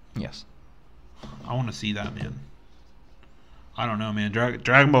 Yes. I want to see that, man. I don't know, man.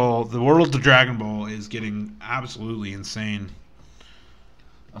 Dragon Ball, the world of Dragon Ball is getting absolutely insane.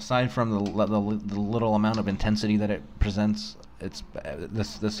 Aside from the little amount of intensity that it presents, it's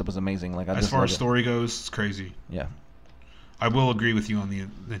this was amazing. Like as far as story goes, it's crazy. Yeah. I will agree with you on the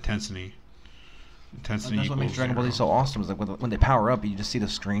intensity. Intensity. That's what makes Dragon Ball Z so awesome. Is like when they power up, you just see the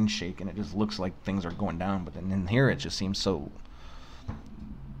screen shake, and it just looks like things are going down. But then in here, it just seems so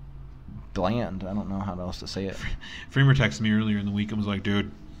bland. I don't know how else to say it. Framer texted me earlier in the week and was like,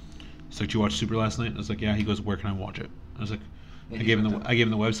 "Dude, it's like, did you watch Super last night?" I was like, "Yeah." He goes, "Where can I watch it?" I was like, I gave him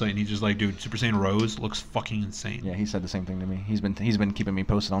the website, and he's just like, "Dude, Super Saiyan Rose looks fucking insane." Yeah, he said the same thing to me. He's been keeping me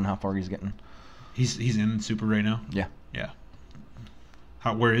posted on how far he's getting. He's in Super right now. Yeah. Yeah.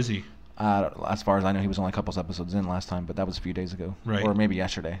 Where is he? As far as I know, he was only a couple episodes in last time, but that was a few days ago. Right. Or maybe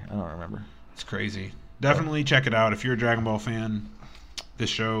yesterday. I don't remember. It's crazy. Definitely check it out if you're a Dragon Ball fan. This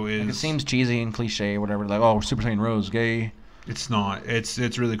show is. Like, it seems cheesy and cliche or whatever. Like, oh, Super Saiyan Rose, gay. It's not. It's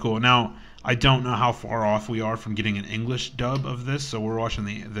really cool. Now, I don't know how far off we are from getting an English dub of this, so we're watching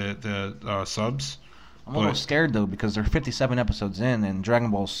the subs. I'm a little scared though because they're 57 episodes in, and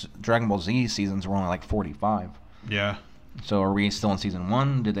Dragon Ball Z seasons were only like 45. Yeah. So are we still in season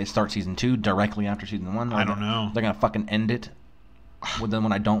 1? Did they start season 2 directly after season 1? I don't know. They're gonna fucking end it. With them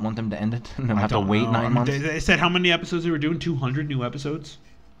when I don't want them to end it, and I have to wait 9 months. They said how many episodes they were doing? 200 new episodes.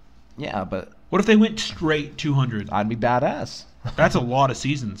 Yeah, but what if they went straight 200? I'd be badass. That's a lot of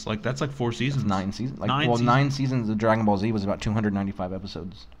seasons. Like that's like 4 seasons. That's 9 seasons. Like, 9 seasons of Dragon Ball Z was about 295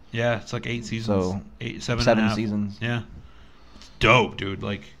 episodes. Yeah, it's like 8 seasons. So 7 seasons. Yeah, it's dope, dude.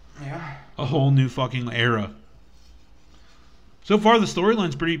 Like, a whole new fucking era. So far, the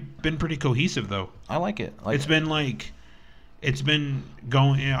storyline's been pretty cohesive, though. I like it. It's been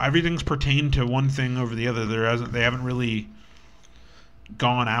going. You know, everything's pertained to one thing over the other. They haven't really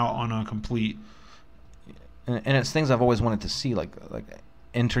gone out on a complete. And it's things I've always wanted to see, like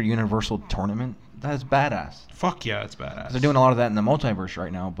inter-universal tournament. That's badass. Fuck yeah, it's badass. They're doing a lot of that in the multiverse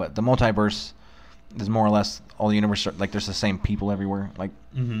right now, but the multiverse is more or less all the universe. Like there's the same people everywhere. Like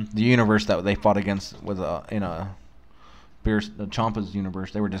the universe that they fought against was in a. Champa's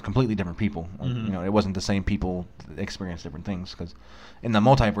universe, they were just completely different people. You know, it wasn't the same people that experienced different things. Because in the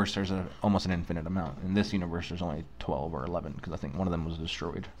multiverse, there's almost an infinite amount. In this universe, there's only 12 or 11 because I think one of them was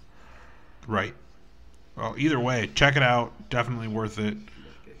destroyed. Right. Well, either way, check it out. Definitely worth it.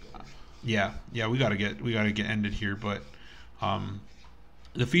 Yeah, we gotta get ended here, but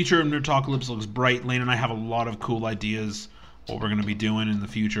the future of Nerdtalkalypse looks bright. Lane and I have a lot of cool ideas what we're gonna be doing in the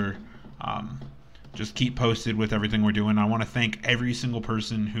future. Just keep posted with everything we're doing. I want to thank every single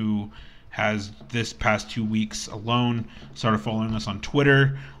person who has this past 2 weeks alone started following us on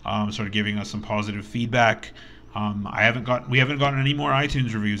Twitter, started giving us some positive feedback. We haven't gotten any more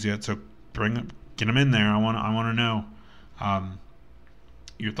iTunes reviews yet, so get them in there. I want to know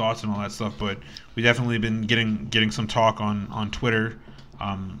your thoughts and all that stuff. But we definitely been getting some talk on Twitter,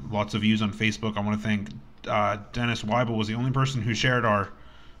 lots of views on Facebook. I want to thank Dennis Weibel was the only person who shared our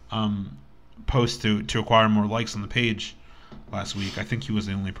post to acquire more likes on the page last week. I think he was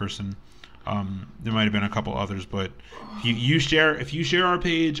the only person. There might have been a couple others, but if you share our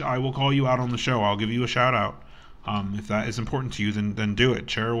page, I will call you out on the show. I'll give you a shout out. If that is important to you, then do it.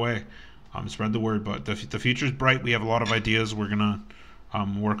 Share away. Spread the word. But the future's bright. We have a lot of ideas we're gonna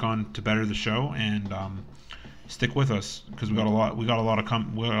work on to better the show, and stick with us because we got a lot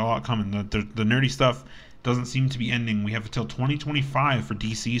coming. The nerdy stuff doesn't seem to be ending. We have until 2025 for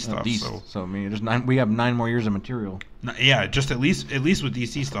DC stuff. So I mean, we have 9 more years of material. Yeah, just at least with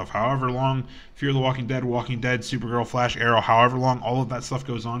DC stuff. However long Fear the Walking Dead, Supergirl, Flash, Arrow, however long all of that stuff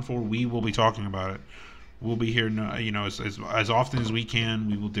goes on for, we will be talking about it. We'll be here, as often as we can.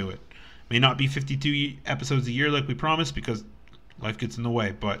 We will do it. May not be 52 episodes a year like we promised because life gets in the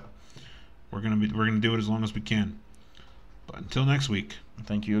way, but we're gonna do it as long as we can. But until next week.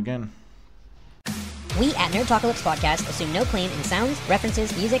 Thank you again. We at Nerdtalkalypse Podcast assume no claim in sounds,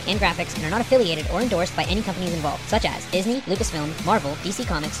 references, music, and graphics and are not affiliated or endorsed by any companies involved, such as Disney, Lucasfilm, Marvel, DC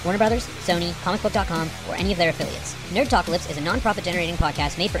Comics, Warner Brothers, Sony, ComicBook.com, or any of their affiliates. Nerdtalkalypse is a non-profit generating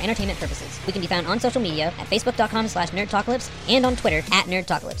podcast made for entertainment purposes. We can be found on social media at Facebook.com/Nerdtalkalypse and on Twitter at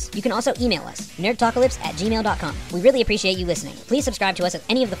Nerdtalkalypse. You can also email us, nerdtalkalypse@gmail.com. We really appreciate you listening. Please subscribe to us at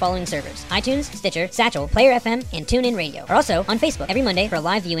any of the following servers: iTunes, Stitcher, Satchel, Player FM, and TuneIn Radio. We're also on Facebook every Monday for a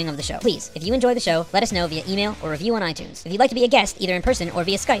live viewing of the show. Please, if you enjoy the show, let us know via email or review on iTunes. If you'd like to be a guest, either in person or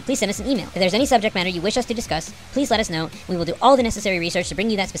via Skype, please send us an email. If there's any subject matter you wish us to discuss, please let us know. We will do all the necessary research to bring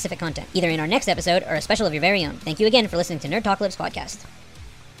you that specific content, either in our next episode or a special of your very own. Thank you again for listening to Nerdtalkalypse Podcast.